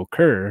needs to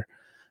occur,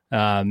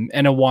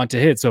 and a want to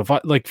hit. So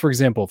for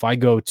example, if I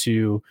go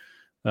to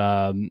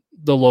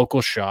the local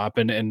shop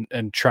and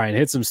try and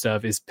hit some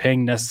stuff, is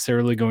Ping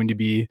necessarily going to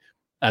be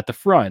at the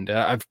front?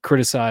 I've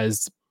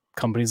criticized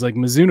companies like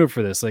Mizuno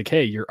for this. Like,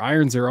 hey, your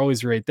irons are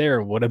always right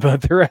there. What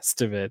about the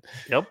rest of it?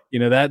 Yep.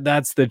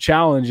 That's the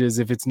challenge, is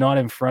if it's not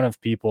in front of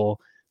people,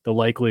 the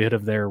likelihood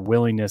of their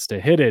willingness to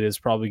hit it is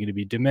probably going to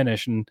be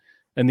diminished. And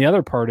the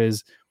other part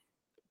is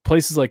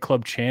places like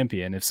Club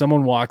Champion. If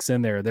someone walks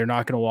in there, they're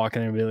not going to walk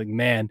in there and be like,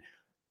 man,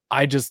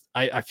 I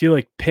feel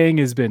like Ping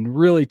has been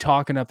really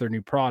talking up their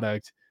new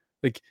product.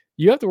 Like,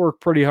 you have to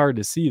work pretty hard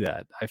to see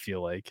that, I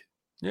feel like.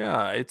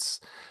 Yeah, it's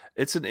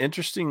an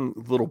interesting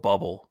little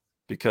bubble,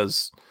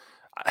 because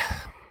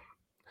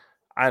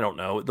I don't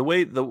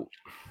know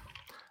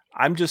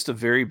I'm just a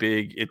very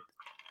big,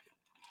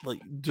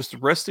 just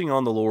resting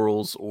on the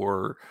laurels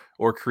or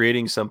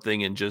creating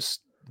something and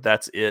just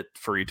that's it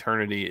for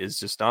eternity is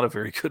just not a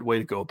very good way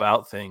to go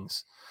about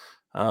things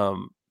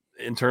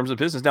in terms of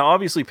business. Now,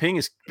 obviously, Ping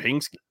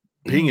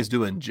is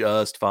doing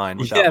just fine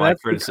without my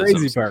criticisms. The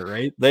crazy part,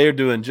 right? They are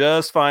doing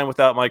just fine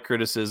without my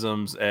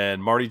criticisms,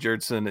 and Marty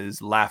Jurtson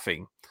is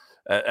laughing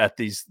at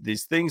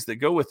these things that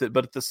go with it.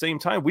 But at the same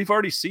time, we've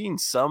already seen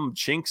some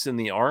chinks in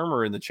the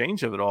armor and the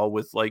change of it all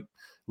with, like,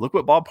 look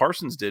what Bob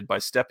Parsons did by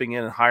stepping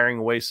in and hiring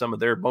away some of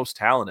their most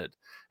talented.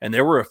 And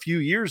there were a few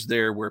years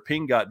there where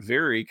Ping got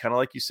very, kind of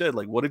like you said,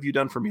 like, what have you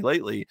done for me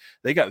lately?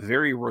 They got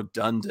very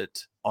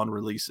redundant on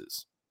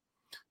releases.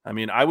 I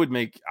mean,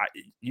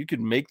 you could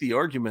make the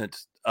argument,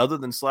 other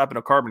than slapping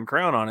a carbon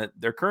crown on it,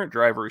 their current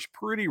driver is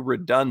pretty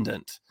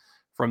redundant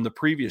from the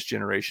previous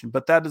generation.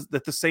 But that is,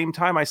 at the same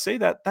time, I say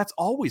that's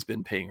always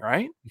been Ping,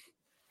 right?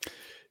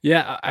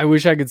 Yeah, I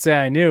wish I could say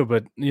I knew,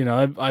 but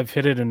I've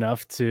hit it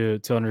enough to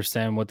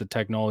understand what the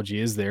technology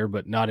is there,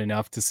 but not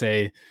enough to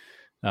say,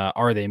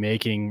 are they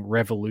making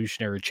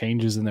revolutionary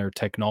changes in their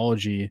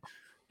technology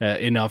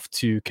enough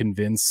to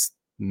convince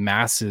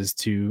masses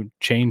to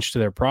change to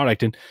their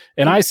product? And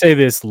I say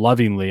this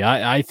lovingly.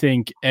 I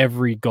think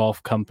every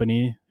golf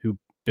company who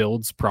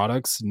builds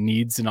products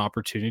needs an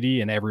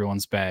opportunity in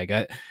everyone's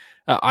bag.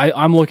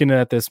 I'm looking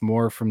at this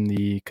more from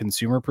the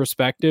consumer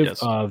perspective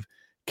of,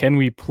 can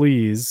we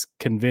please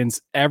convince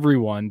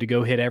everyone to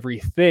go hit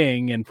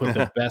everything and put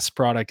the best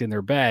product in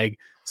their bag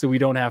so we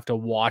don't have to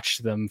watch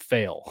them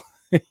fail?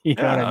 You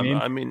know what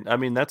I mean? I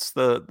mean that's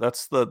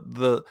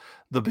the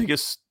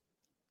biggest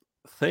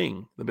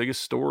thing, the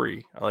biggest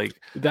story. Like,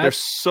 there's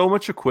so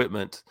much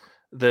equipment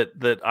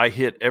that I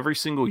hit every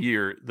single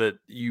year that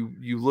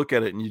you look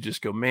at it and you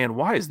just go, man,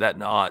 why is that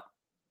not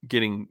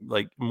getting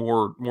like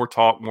more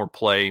talk, more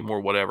play,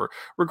 more whatever,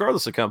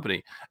 regardless of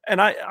company? And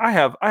I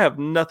have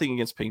nothing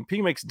against Ping.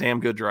 Ping makes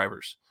damn good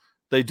drivers.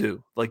 They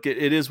do. Like,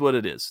 it is what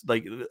it is.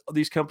 Like,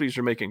 these companies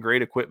are making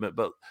great equipment,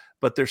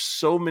 but there's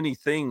so many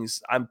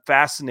things. I'm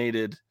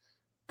fascinated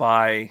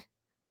by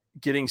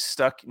getting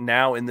stuck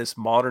now in this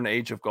modern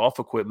age of golf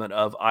equipment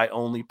of, I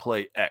only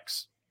play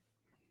X.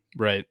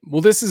 Right.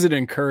 Well, this is an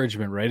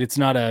encouragement, right? It's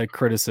not a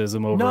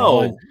criticism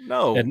overall.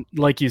 No. And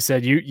like you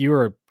said, you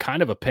are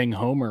kind of a Ping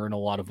homer in a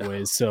lot of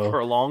ways. So for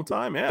a long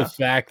time, yeah. The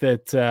fact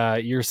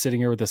that you're sitting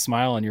here with a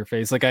smile on your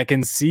face, like, I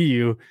can see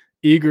you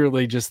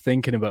eagerly just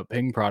thinking about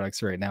Ping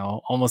products right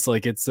now, almost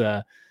like it's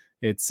a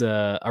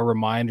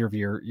reminder of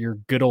your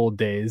good old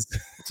days.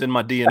 It's in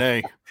my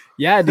DNA.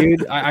 Yeah,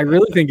 dude. I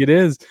really think it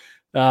is.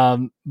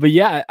 But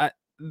yeah,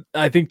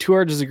 I think Two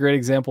Arch is a great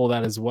example of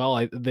that as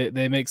well.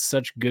 They make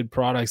such good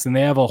products, and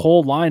they have a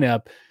whole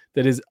lineup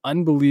that is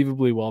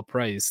unbelievably well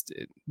priced.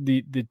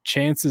 The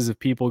chances of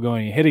people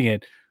going and hitting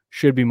it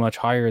should be much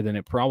higher than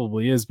it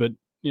probably is, but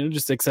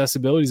just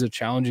accessibility is a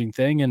challenging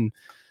thing. And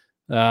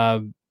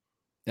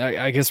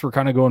I guess we're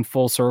kind of going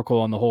full circle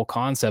on the whole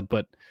concept,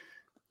 but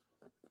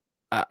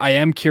I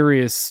am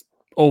curious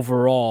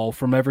overall,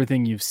 from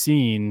everything you've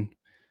seen,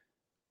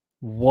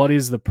 what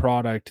is the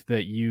product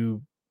that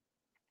you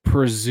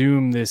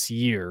presume this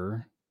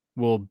year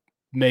will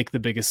make the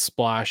biggest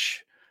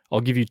splash?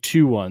 I'll give you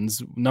two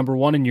ones. Number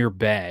one, in your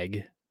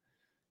bag,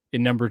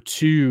 and number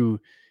two,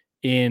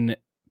 in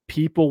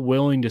people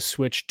willing to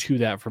switch to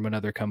that from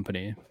another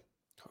company.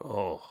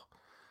 Oh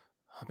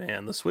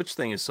man, the switch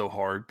thing is so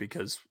hard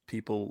because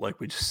people, like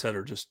we just said,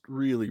 are just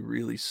really,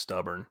 really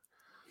stubborn.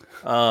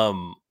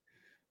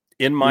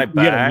 In my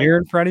bag, you got a mirror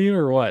in front of you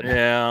or what?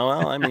 Yeah,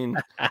 well, I mean,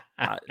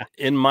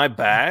 in my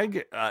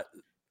bag,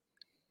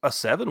 a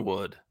 7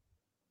 wood.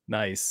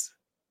 Nice.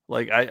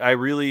 Like,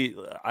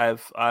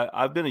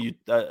 I've been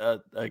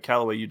a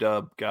Callaway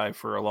UW guy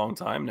for a long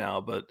time now,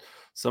 but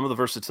some of the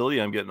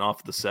versatility I'm getting off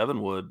of the 7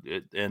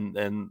 wood and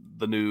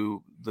the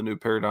new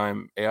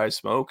Paradigm AI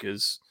Smoke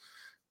is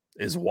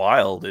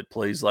wild. It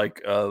plays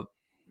like a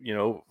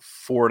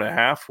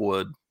 4.5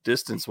 wood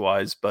distance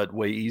wise, but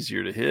way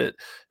easier to hit.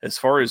 As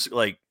far as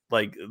like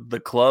the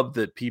club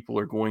that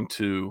we're going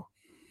to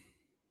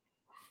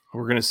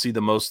see the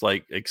most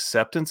like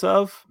acceptance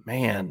of,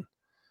 man.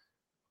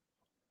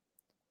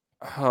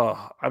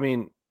 I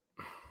mean,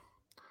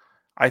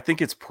 I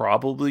think it's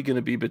probably going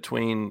to be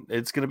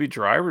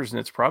drivers, and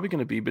it's probably going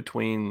to be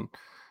between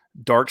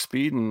Dark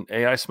Speed and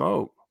AI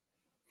Smoke.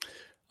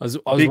 I was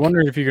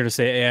wondering if you're going to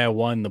say AI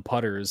won the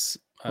putters.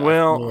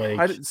 Well,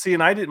 I didn't see,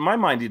 and my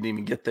mind didn't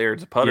even get there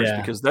to putters,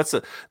 because that's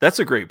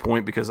a great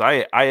point, because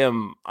I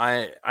am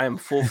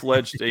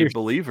full-fledged a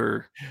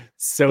believer.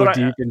 So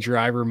deep in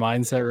driver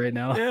mindset right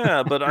now.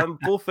 Yeah, but I'm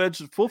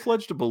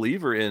full-fledged a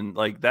believer in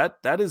like that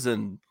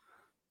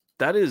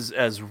is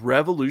as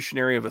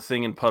revolutionary of a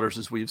thing in putters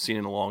as we've seen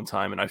in a long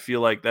time. And I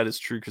feel like that is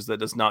true because that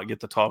does not get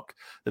the talk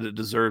that it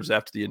deserves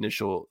after the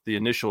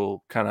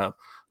initial kind of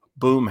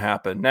boom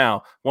happen.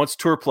 Now, once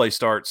tour play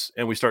starts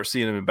and we start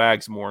seeing them in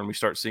bags more, and we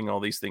start seeing all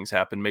these things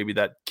happen, maybe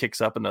that kicks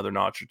up another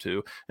notch or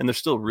two. And they're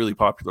still really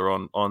popular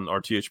on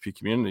our THP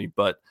community,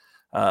 but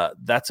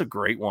that's a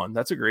great one.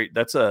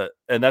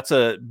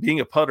 Being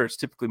a putter is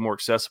typically more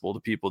accessible to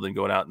people than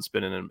going out and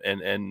spinning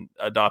and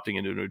adopting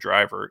into a new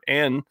driver.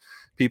 And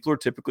people are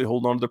typically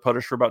holding on to their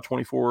putters for about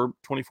 24,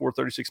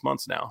 36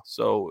 months now.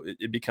 So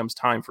it becomes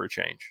time for a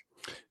change.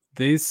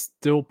 They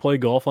still play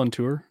golf on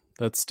tour.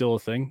 That's still a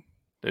thing.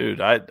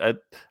 Dude,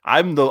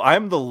 I'm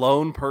the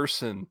lone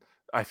person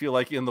I feel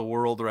like in the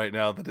world right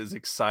now that is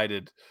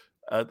excited.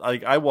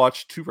 Like, I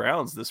watched 2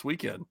 rounds this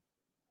weekend.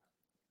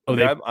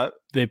 Oh,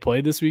 they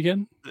played this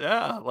weekend?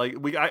 Yeah, like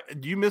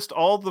you missed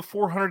all the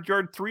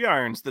 400-yard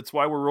 3-irons. That's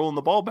why we're rolling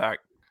the ball back.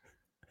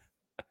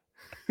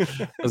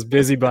 I was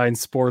busy buying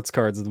sports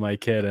cards with my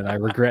kid, and I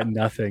regret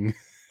nothing.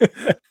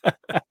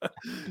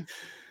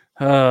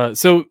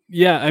 So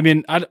yeah, I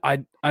mean,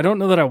 I don't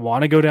know that I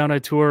want to go down a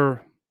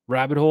tour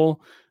rabbit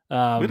hole.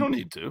 We don't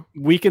need to.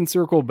 We can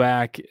circle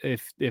back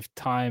if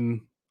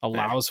time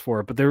allows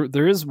for it. But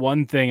there is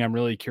one thing I'm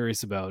really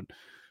curious about.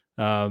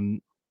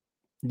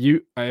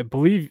 I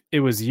believe it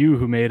was you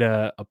who made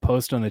a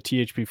post on the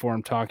THP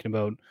forum talking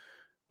about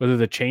whether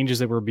the changes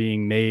that were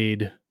being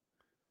made,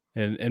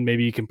 and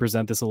maybe you can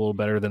present this a little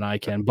better than I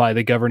can, by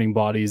the governing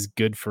bodies,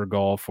 good for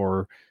golf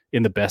or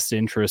in the best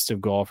interest of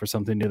golf or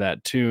something to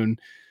that tune.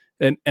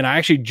 And I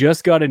actually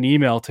just got an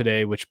email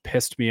today, which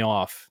pissed me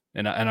off.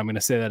 And I'm going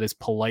to say that as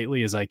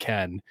politely as I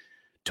can,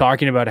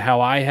 talking about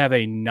how I have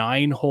a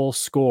 9-hole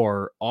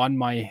score on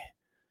my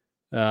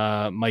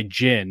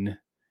GHIN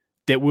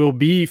that will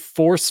be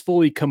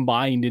forcefully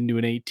combined into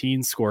an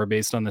 18 score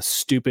based on the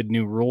stupid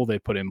new rule they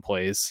put in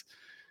place.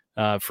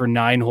 For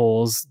 9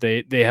 holes,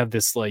 they have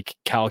this like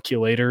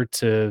calculator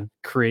to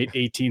create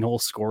 18-hole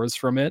scores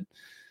from it.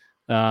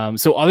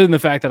 So other than the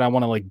fact that I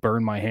want to like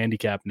burn my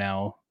handicap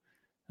now,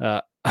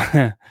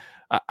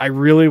 I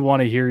really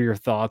want to hear your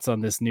thoughts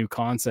on this new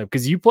concept,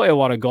 because you play a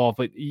lot of golf,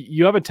 but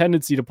you have a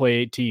tendency to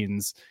play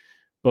 18s.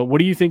 But what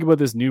do you think about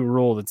this new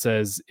rule that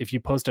says if you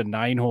post a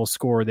 9-hole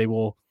score, they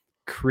will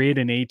create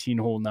an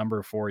 18-hole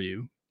number for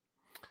you?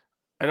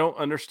 I don't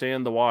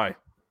understand the why.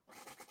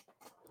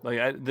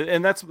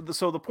 And that's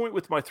so the point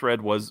with my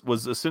thread was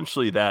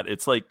essentially that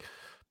it's like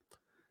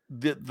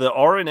the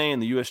R&A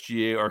and the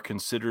USGA are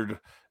considered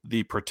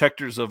the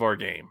protectors of our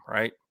game,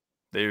 right?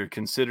 They're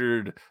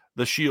considered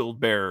the shield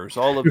bearers,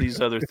 all of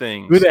these other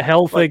things. Who the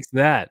hell thinks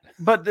that?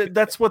 But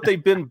that's what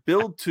they've been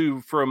billed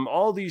to from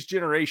all these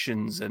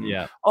generations and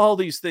all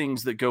these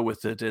things that go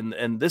with it.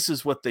 And this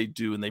is what they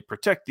do. And they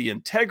protect the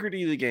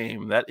integrity of the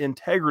game, that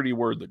integrity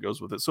word that goes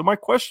with it. So my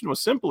question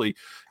was simply,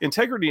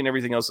 integrity and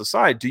everything else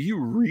aside, do you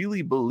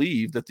really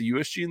believe that the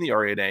USG and the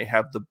R&A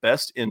have the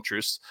best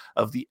interests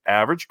of the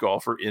average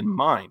golfer in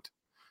mind?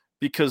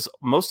 Because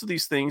most of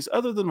these things,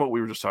 other than what we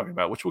were just talking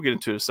about, which we'll get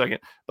into in a second,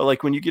 but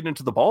like when you get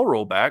into the ball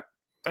rollback,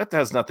 that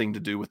has nothing to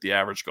do with the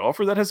average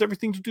golfer. That has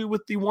everything to do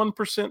with the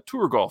 1%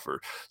 tour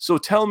golfer. So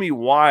tell me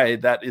why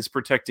that is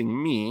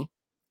protecting me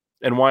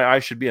and why I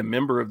should be a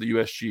member of the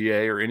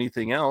USGA or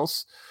anything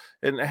else.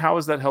 And how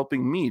is that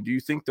helping me? Do you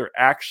think they're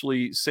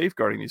actually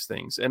safeguarding these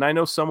things? And I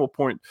know some will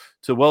point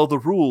to, well, the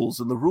rules.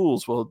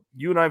 Well,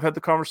 you and I have had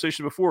the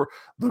conversation before.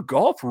 The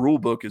golf rule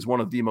book is one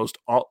of the most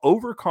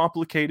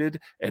overcomplicated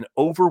and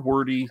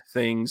overwordy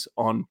things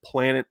on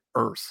planet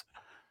Earth.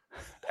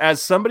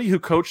 As somebody who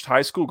coached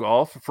high school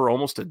golf for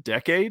almost a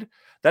decade,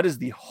 that is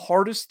the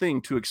hardest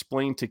thing to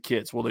explain to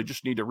kids. Well, they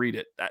just need to read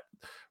it.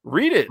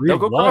 Read it. They'll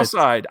go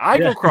cross-eyed. I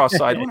go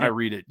cross-eyed when I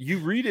read it. You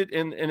read it,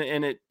 and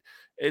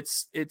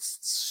it's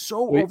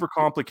so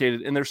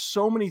overcomplicated, and there's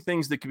so many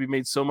things that can be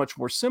made so much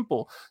more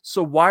simple.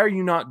 So why are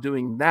you not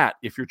doing that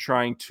if you're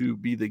trying to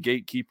be the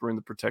gatekeeper and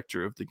the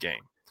protector of the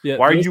game? Yeah,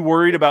 why are you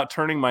worried about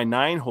turning my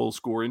 9-hole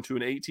score into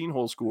an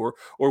 18-hole score,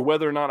 or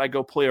whether or not I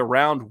go play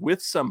around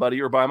with somebody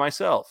or by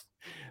myself?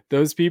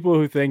 Those people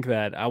who think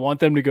that, I want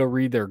them to go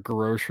read their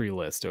grocery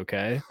list,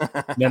 okay?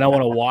 Then I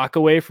want to walk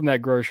away from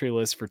that grocery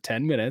list for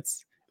 10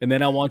 minutes, and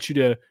then I want you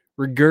to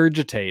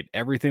regurgitate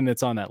everything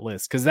that's on that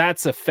list, because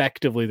that's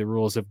effectively the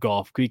rules of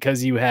golf,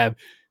 because you have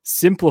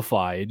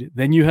simplified,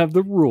 then you have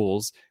the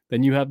rules,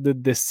 then you have the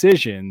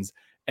decisions,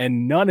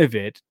 and none of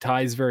it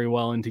ties very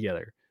well in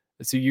together.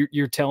 So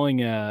you're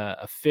telling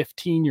a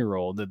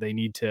 15-year-old that they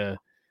need to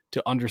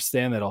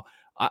understand that all.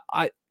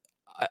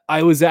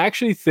 I was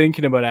actually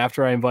thinking about,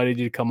 after I invited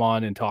you to come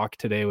on and talk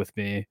today with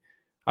me,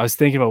 I was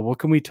thinking about, what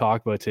can we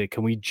talk about today?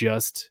 Can we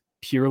just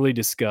purely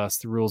discuss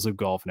the rules of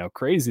golf and how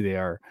crazy they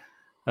are?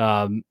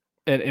 And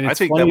I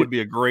think that would be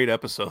a great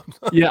episode.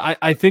 Yeah,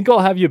 I think I'll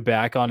have you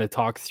back on to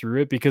talk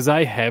through it, because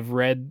I have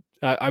read,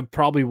 I'm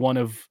probably one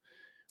of,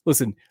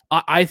 listen,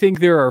 I think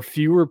there are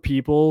fewer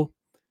people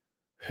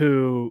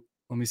who,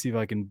 let me see if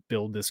I can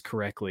build this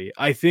correctly.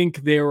 I think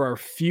there are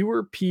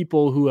fewer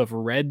people who have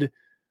read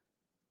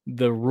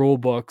the rule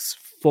books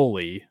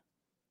fully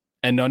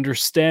and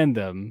understand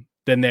them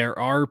than there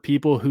are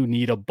people who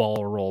need a ball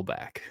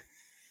rollback.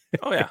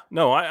 Oh yeah,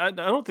 no, I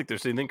don't think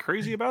there's anything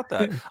crazy about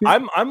that.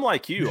 I'm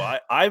like you.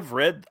 I've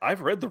read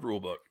the rule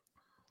book.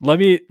 Let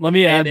me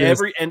add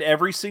this.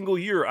 Every single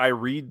year I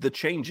read the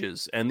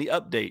changes and the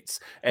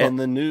updates and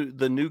the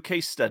new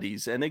case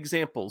studies and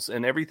examples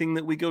and everything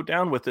that we go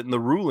down with it and the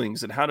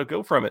rulings and how to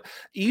go from it.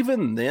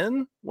 Even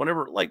then,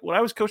 whenever, like when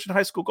I was coaching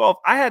high school golf,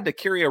 I had to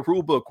carry a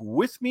rule book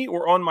with me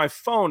or on my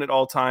phone at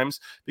all times,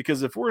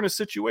 because if we're in a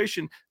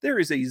situation, there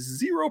is a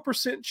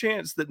 0%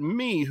 chance that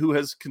me, who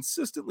has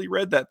consistently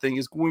read that thing,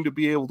 is going to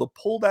be able to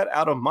pull that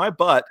out of my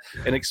butt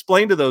and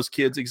explain to those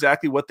kids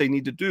exactly what they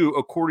need to do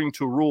according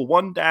to rule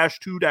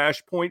 1-2-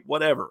 point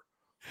whatever.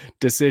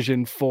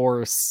 Decision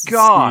 4.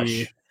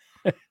 Gosh.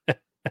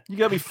 You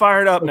got me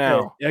fired up Okay,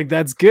 now.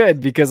 that's good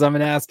because I'm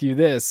going to ask you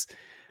this.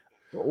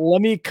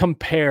 Let me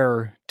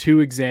compare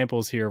two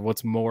examples here of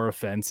what's more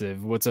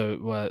offensive. What's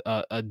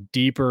a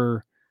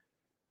deeper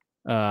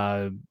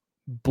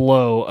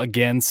blow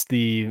against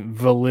the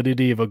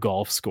validity of a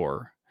golf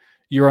score.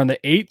 You're on the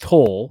 8th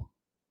hole.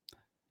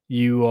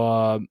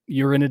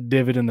 You're in a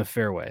divot in the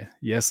fairway.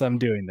 Yes, I'm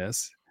doing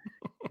this.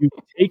 You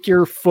take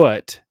your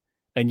foot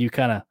and you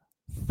kind of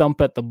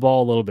thump at the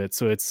ball a little bit,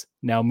 so it's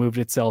now moved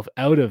itself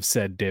out of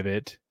said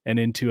divot and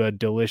into a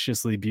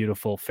deliciously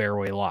beautiful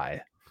fairway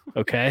lie.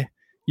 Okay,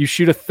 you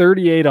shoot a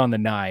 38 on the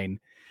 9,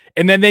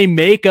 and then they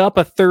make up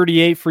a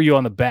 38 for you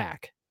on the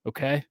back.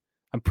 Okay,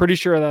 I'm pretty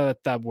sure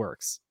that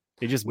works.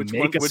 They just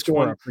make a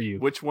score up for you.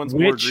 Which one's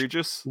more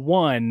egregious?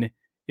 One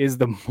is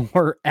the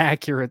more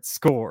accurate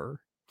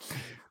score.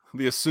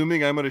 The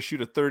assuming I'm going to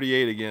shoot a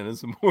 38 again is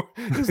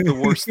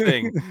the worst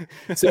thing.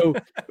 So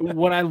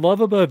what I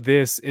love about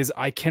this is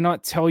I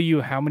cannot tell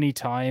you how many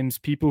times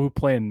people who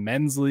play in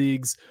men's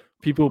leagues,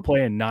 people who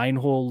play in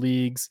 9-hole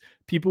leagues,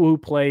 people who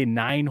play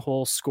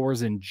 9-hole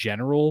scores in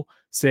general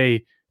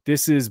say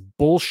this is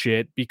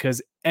bullshit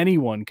because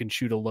anyone can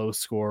shoot a low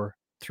score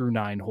through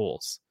 9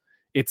 holes.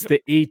 It's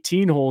the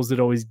 18 holes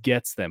that always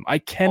gets them. I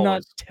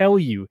cannot tell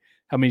you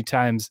how many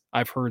times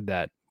I've heard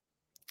that.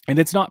 And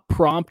it's not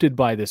prompted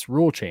by this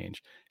rule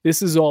change.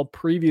 This is all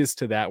previous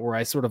to that, where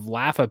I sort of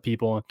laugh at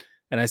people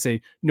and I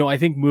say, no, I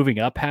think moving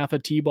up half a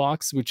tee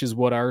box, which is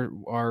what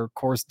our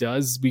course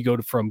does. We go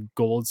from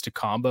golds to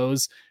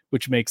combos,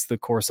 which makes the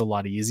course a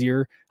lot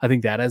easier. I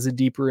think that has a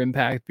deeper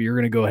impact, but you're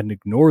going to go ahead and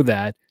ignore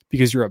that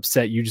because you're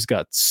upset you just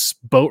got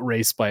boat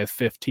raced by a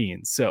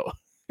 15. So,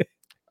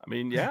 I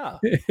mean, yeah.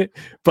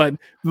 But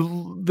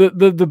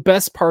the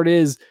best part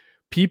is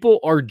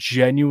people are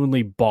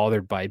genuinely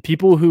bothered by it.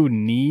 People who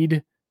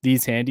need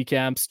these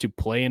handicaps to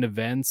play in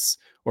events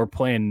or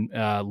play in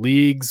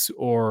leagues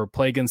or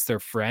play against their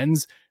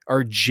friends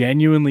are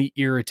genuinely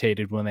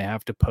irritated when they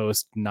have to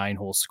post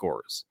 9-hole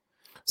scores.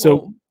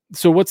 So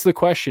what's the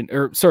question?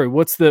 Or sorry,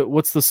 what's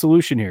the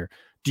solution here?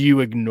 Do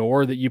you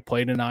ignore that you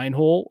played a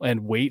 9-hole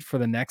and wait for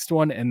the next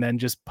one and then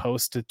just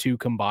post a 2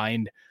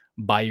 combined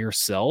by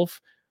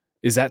yourself?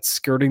 Is that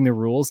skirting the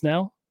rules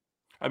now?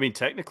 I mean,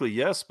 technically,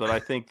 yes, but I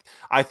think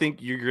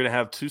you're going to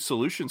have 2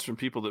 solutions from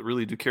people that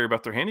really do care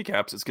about their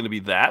handicaps. It's going to be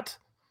that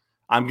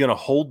I'm going to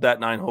hold that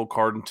 9-hole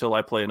card until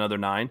I play another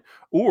 9,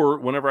 or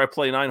whenever I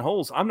play 9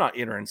 holes, I'm not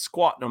entering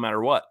squat no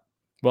matter what.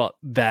 Well,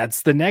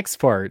 that's the next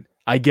part.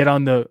 I get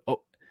on the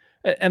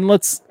and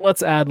let's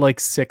add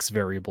like 6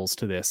 variables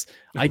to this.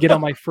 I get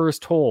on my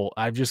first hole.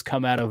 I've just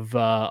come out of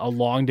a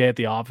long day at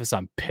the office.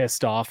 I'm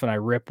pissed off and I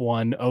rip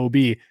one OB.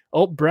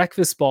 Oh,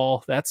 breakfast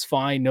ball. That's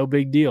fine. No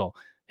big deal.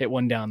 Hit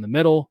one down the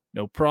middle,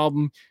 no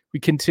problem. We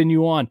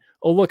continue on.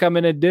 Oh, look, I'm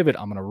in a divot.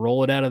 I'm going to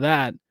roll it out of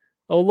that.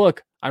 Oh,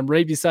 look, I'm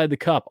right beside the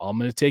cup. I'm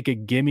going to take a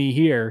gimme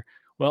here.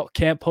 Well,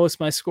 can't post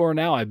my score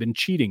now. I've been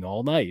cheating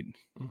all night.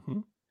 Mm-hmm.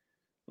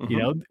 Mm-hmm. You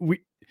know,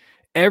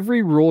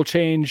 every rule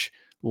change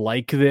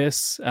like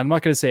this, I'm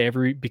not going to say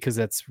every because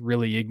that's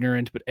really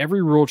ignorant, but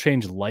every rule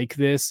change like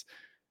this,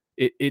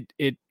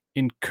 it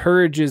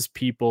encourages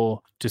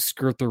people to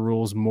skirt the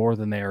rules more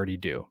than they already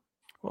do.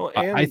 Well,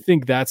 I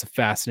think that's a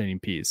fascinating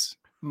piece.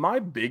 My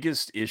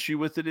biggest issue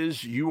with it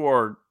is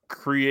you're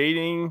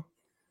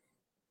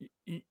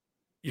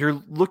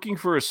looking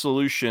for a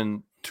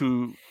solution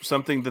to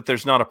something that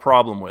there's not a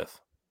problem with.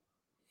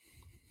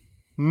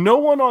 No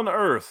one on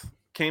earth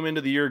came into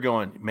the year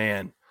going,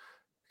 man,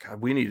 God,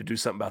 we need to do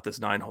something about this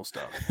 9-hole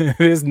stuff.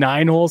 This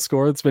 9-hole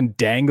score that's been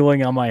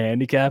dangling on my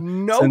handicap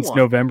since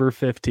November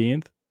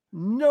 15th.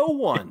 No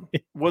one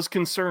was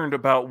concerned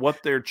about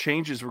what their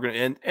changes were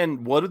going to,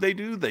 and what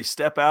do? They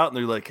step out and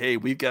they're like, hey,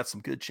 we've got some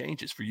good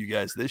changes for you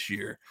guys this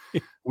year.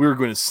 We're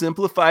going to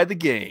simplify the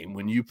game.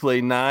 When you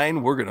play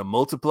 9, we're going to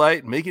multiply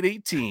it and make it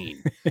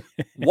 18.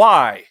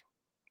 Why?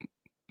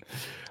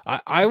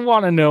 I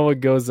want to know what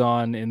goes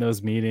on in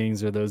those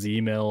meetings or those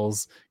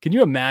emails. Can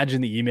you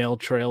imagine the email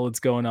trail that's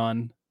going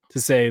on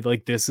to say,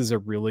 like, this is a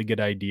really good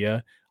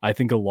idea? I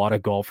think a lot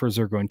of golfers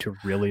are going to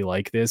really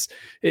like this.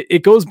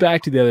 It goes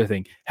back to the other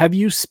thing. Have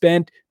you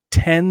spent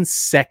 10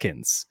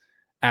 seconds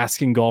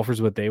asking golfers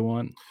what they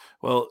want?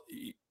 Well,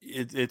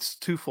 it's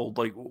twofold.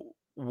 Like,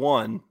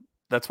 one,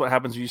 that's what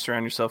happens when you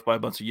surround yourself by a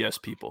bunch of yes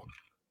people,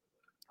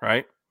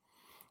 right?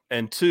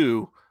 And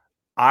 2,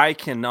 I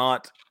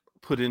cannot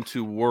put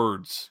into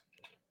words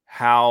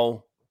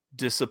how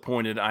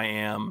disappointed I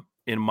am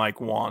in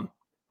Mike Whan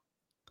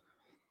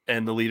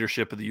and the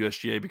leadership of the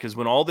USGA, because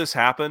when all this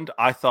happened,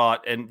 I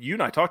thought, and you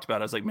and I talked about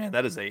it, I was like, man,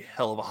 that is a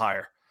hell of a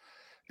hire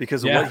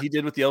because of what he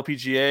did with the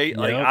LPGA. Yep.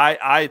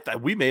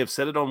 Like we may have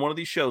said it on one of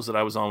these shows that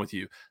I was on with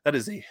you. That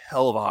is a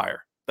hell of a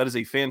hire. That is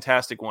a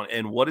fantastic one.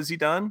 And what has he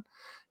done?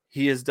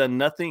 He has done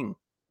nothing.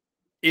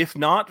 If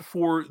not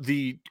for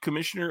the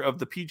commissioner of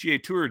the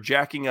PGA Tour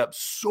jacking up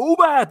so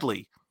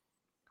badly,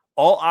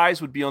 all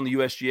eyes would be on the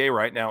USGA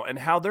right now and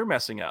how they're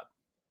messing up.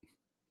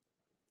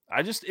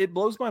 It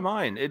blows my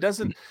mind. It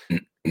doesn't,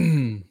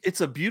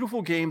 it's a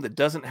beautiful game that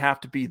doesn't have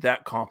to be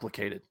that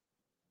complicated.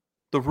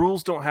 The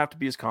rules don't have to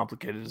be as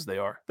complicated as they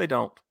are. They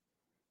don't.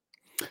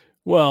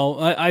 Well,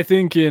 I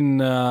think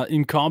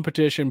in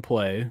competition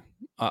play,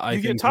 I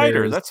You get think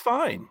tighter. That's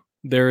fine.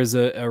 there is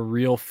a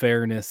real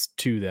fairness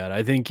to that.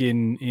 I think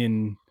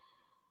in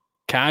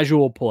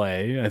casual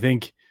play, I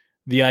think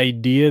the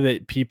idea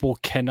that people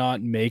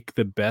cannot make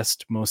the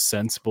best, most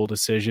sensible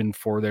decision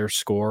for their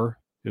score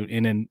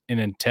in an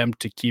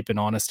attempt to keep an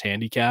honest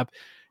handicap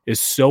is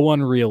so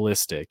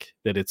unrealistic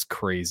that it's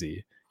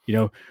crazy. You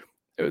know,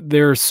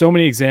 there are so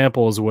many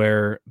examples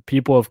where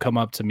people have come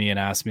up to me and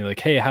asked me like,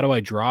 "Hey, how do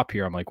I drop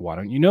here?" I'm like, "Why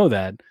don't you know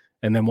that?"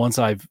 And then once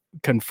I've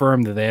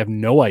confirmed that they have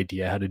no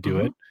idea how to do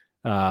it,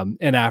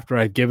 and after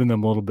I've given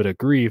them a little bit of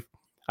grief,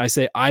 I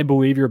say, "I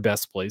believe your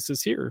best place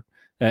is here,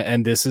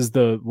 and this is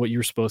what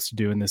you're supposed to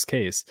do in this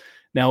case."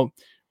 Now,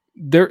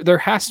 there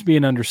has to be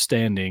an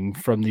understanding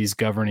from these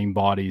governing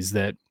bodies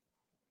that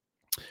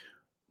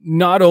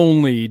not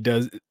only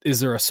is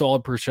there a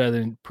solid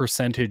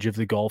percentage of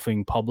the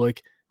golfing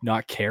public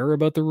not care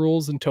about the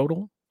rules in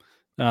total,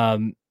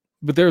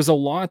 but there's a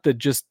lot that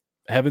just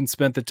haven't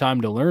spent the time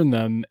to learn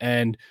them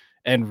and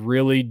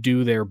really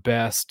do their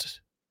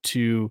best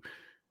to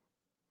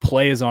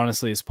play as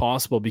honestly as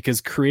possible, because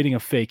creating a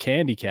fake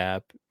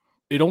handicap,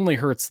 it only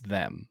hurts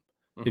them.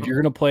 If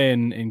you're going to play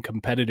in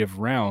competitive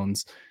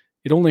rounds,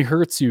 it only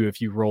hurts you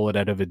if you roll it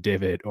out of a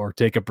divot or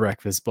take a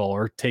breakfast ball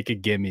or take a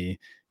gimme,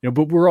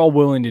 but we're all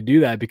willing to do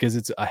that because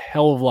it's a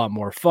hell of a lot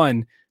more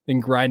fun than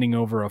grinding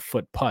over a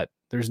foot putt.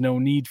 There's no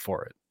need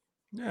for it.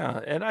 Yeah.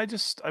 And I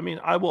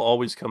will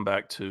always come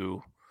back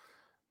to,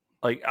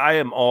 like, I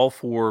am all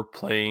for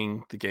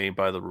playing the game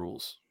by the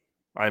rules.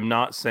 I'm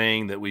not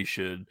saying that we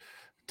should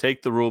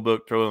take the rule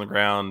book, throw it on the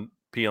ground,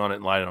 pee on it,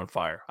 and light it on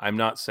fire. I'm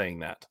not saying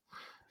that.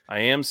 I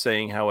am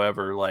saying,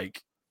 however,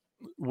 like,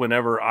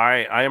 whenever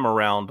I am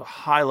around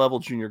high-level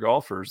junior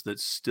golfers that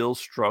still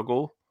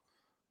struggle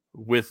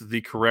with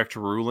the correct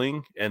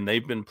ruling, and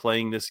they've been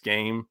playing this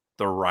game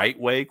the right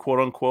way, quote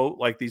unquote,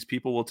 like these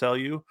people will tell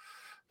you,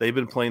 they've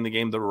been playing the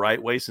game the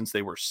right way since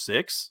they were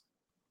 6.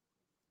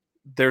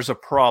 There's a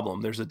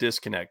problem. There's a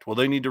disconnect. Well,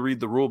 they need to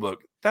read the rule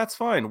book. That's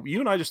fine. You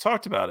and I just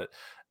talked about it.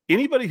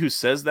 Anybody who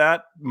says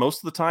that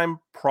most of the time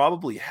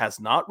probably has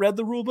not read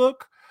the rule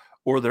book,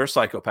 or they're a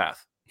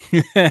psychopath.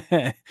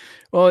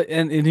 Well,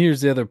 and here's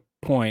the other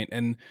point,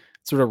 and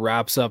sort of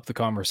wraps up the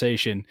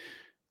conversation.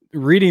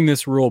 Reading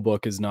this rule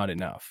book is not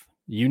enough.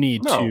 You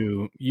need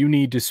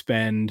to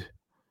spend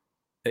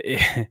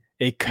a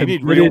you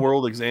need real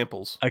world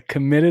examples, a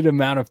committed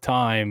amount of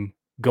time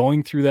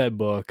going through that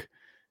book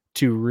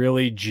to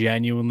really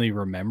genuinely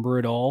remember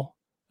it all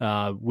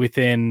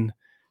within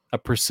a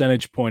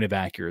percentage point of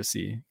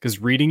accuracy. Because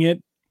reading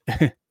it,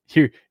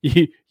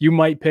 you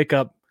might pick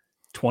up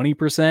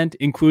 20%,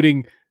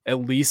 including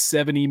at least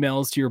 7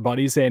 emails to your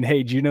buddy saying,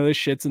 "Hey, do you know this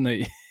shit's in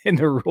the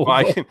rule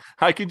book?"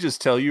 I can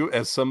just tell you,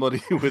 as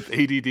somebody with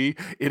ADD,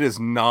 it is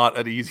not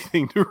an easy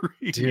thing to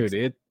read,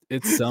 dude.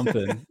 It's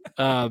something.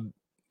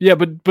 Yeah,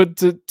 but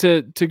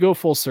to go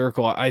full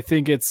circle, I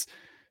think it's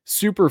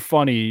super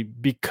funny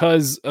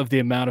because of the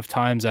amount of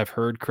times I've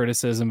heard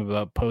criticism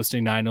about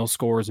posting 9-hole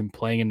scores and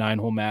playing in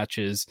 9-hole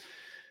matches.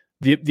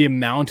 The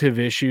amount of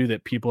issue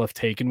that people have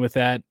taken with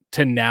that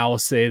to now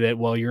say that,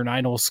 well, your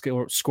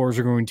 9-hole scores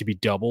are going to be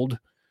doubled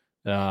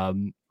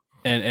and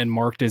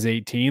marked as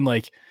 18.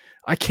 Like,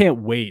 I can't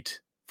wait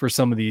for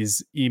some of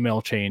these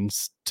email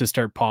chains to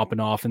start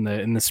popping off in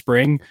the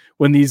spring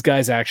when these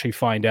guys actually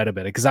find out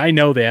about it, because I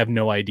know they have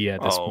no idea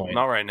at this point.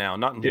 Not right now,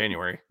 not in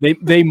January.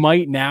 They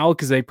might now,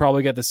 because they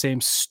probably got the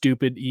same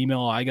stupid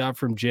email I got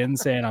from Jin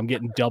saying I'm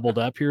getting doubled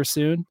up here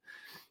soon.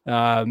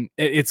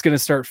 It's going to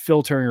start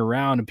filtering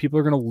around and people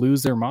are going to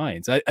lose their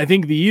minds. I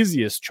think the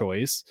easiest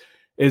choice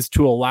is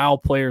to allow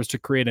players to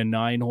create a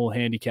 9-hole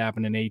handicap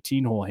and an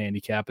 18-hole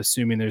handicap,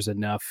 assuming there's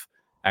enough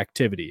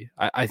activity.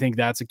 I think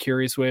that's a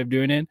curious way of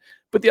doing it.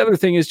 But the other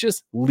thing is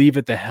just leave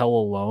it the hell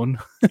alone.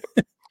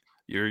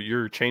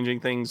 You're changing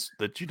things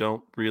that you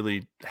don't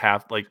really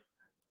have. Like,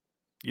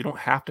 you don't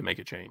have to make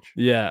a change.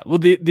 Yeah. Well,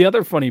 the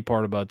other funny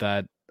part about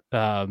that,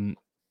 and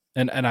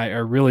I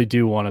really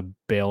do want to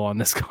bail on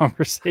this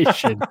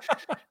conversation,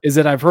 is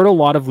that I've heard a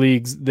lot of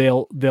leagues,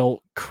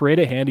 they'll create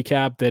a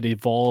handicap that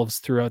evolves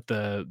throughout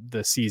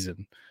the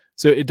season.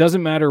 So it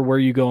doesn't matter where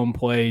you go and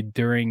play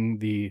during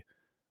the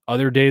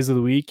other days of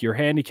the week, your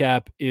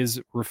handicap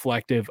is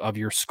reflective of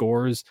your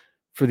scores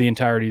for the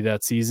entirety of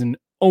that season,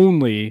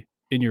 only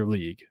in your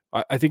league.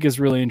 I think is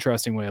a really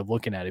interesting way of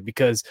looking at it,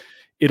 because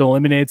it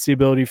eliminates the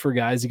ability for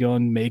guys to go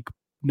and make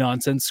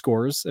nonsense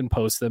scores and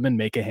post them and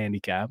make a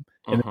handicap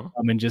and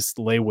come and just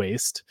lay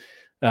waste.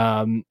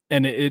 And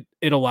it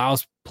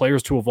allows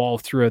players to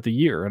evolve throughout the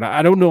year. And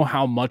I don't know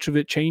how much of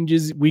it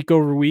changes week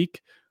over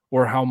week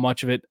or how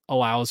much of it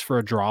allows for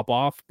a drop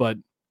off, but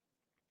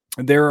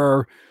there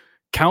are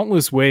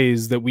countless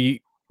ways that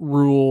we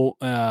rule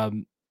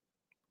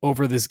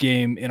over this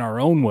game in our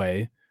own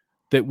way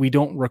that we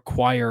don't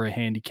require a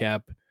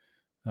handicap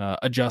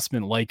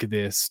adjustment like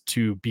this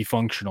to be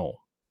functional.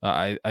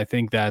 I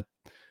think that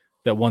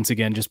once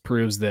again just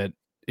proves that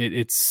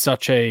it's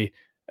such a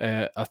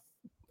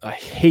I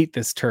hate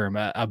this term,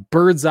 a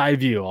bird's eye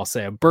view. I'll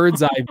say a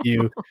bird's eye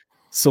view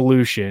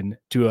solution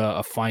to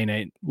a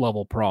finite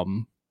level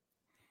problem.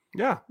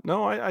 Yeah,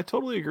 no, I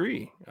totally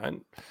agree.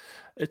 And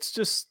it's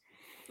just,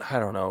 I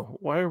don't know.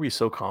 Why are we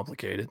so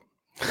complicated?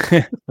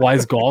 Why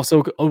is golf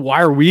so?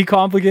 Why are we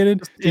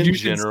complicated? In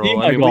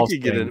general, I mean,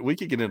 we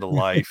could get into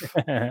life.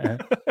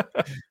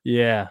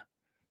 Yeah.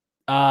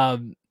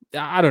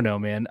 I don't know,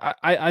 man.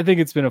 I think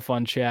it's been a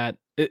fun chat.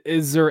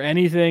 Is there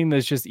anything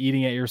that's just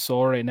eating at your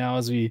soul right now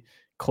as we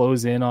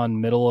close in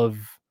on middle of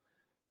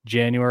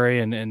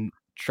January and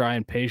try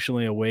and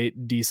patiently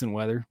await decent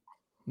weather?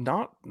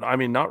 Not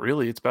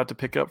really. It's about to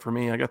pick up for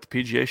me. I got the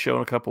PGA show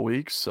in a couple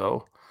weeks,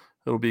 so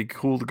it'll be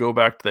cool to go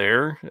back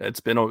there.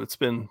 It's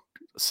been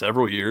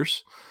several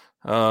years.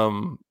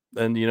 And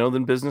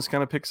then business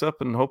kind of picks up,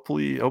 and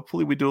hopefully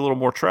we do a little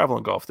more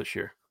traveling golf this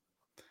year.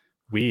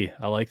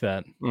 I like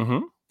that.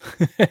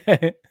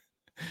 Mm-hmm.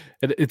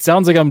 It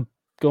sounds like I'm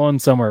going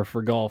somewhere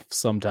for golf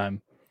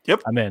sometime.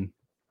 Yep. I'm in.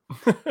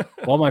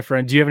 Well, my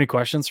friend, do you have any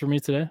questions for me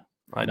today?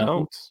 I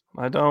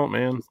don't,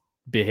 man. Just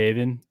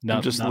behaving.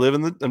 I'm just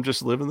living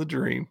the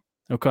dream.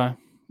 Okay.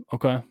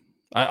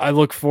 I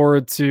look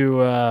forward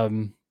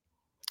to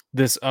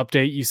this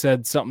update. You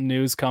said something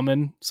new is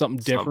coming,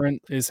 something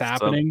different is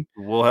happening.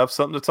 We'll have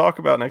something to talk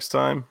about next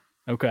time.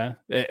 Okay.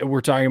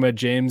 We're talking about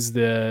James,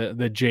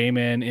 the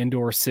J-Man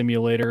indoor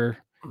simulator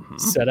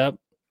setup.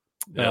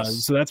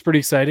 Yes. So that's pretty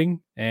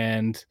exciting.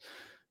 And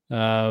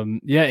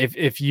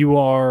if you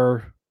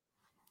are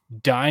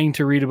dying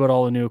to read about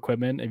all the new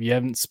equipment, if you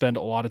haven't spent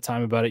a lot of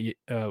time about it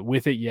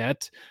with it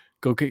yet,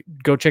 go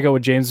check out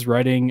what James is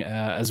writing,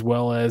 as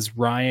well as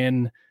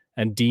Ryan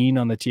and Dean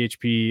on the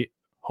THP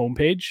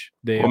homepage.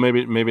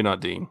 Maybe not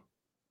Dean.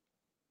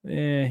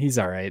 He's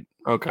all right.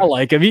 Okay. I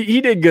like him.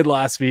 He did good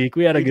last week.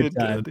 We had a good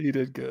time. He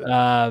did good.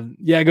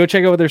 Go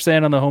check out what they're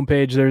saying on the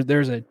homepage.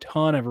 There's a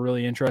ton of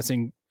really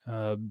interesting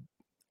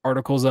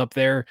articles up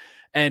there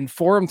and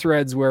forum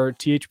threads where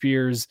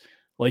THPers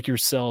like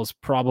yourselves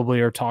probably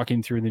are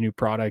talking through the new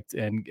product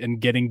and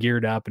getting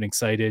geared up and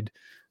excited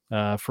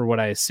for what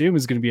I assume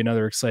is going to be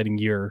another exciting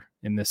year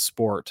in this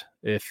sport.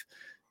 If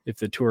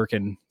the tour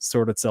can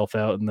sort itself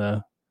out and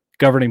the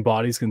governing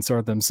bodies can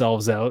sort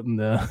themselves out, and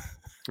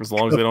as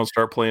long as they don't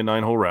start playing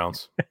 9-hole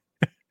rounds.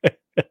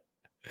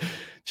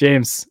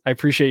 James, I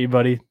appreciate you,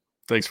 buddy.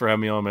 Thanks for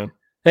having me on, man.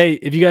 Hey,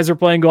 if you guys are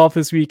playing golf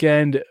this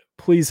weekend,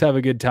 please have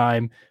a good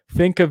time.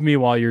 Think of me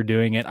while you're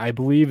doing it. I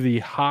believe the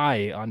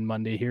high on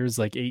Monday here is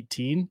like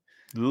 18.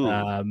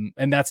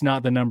 And that's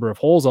not the number of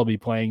holes I'll be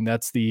playing.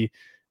 That's the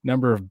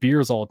number of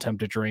beers I'll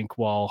attempt to drink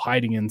while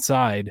hiding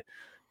inside.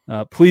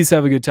 Please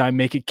have a good time.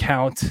 Make it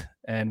count.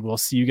 And we'll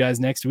see you guys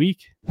next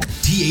week.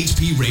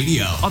 THP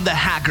Radio on the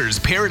Hackers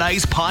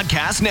Paradise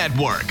Podcast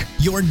Network.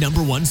 Your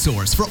number one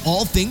source for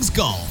all things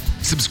golf.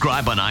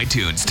 Subscribe on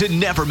iTunes to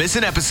never miss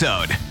an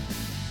episode.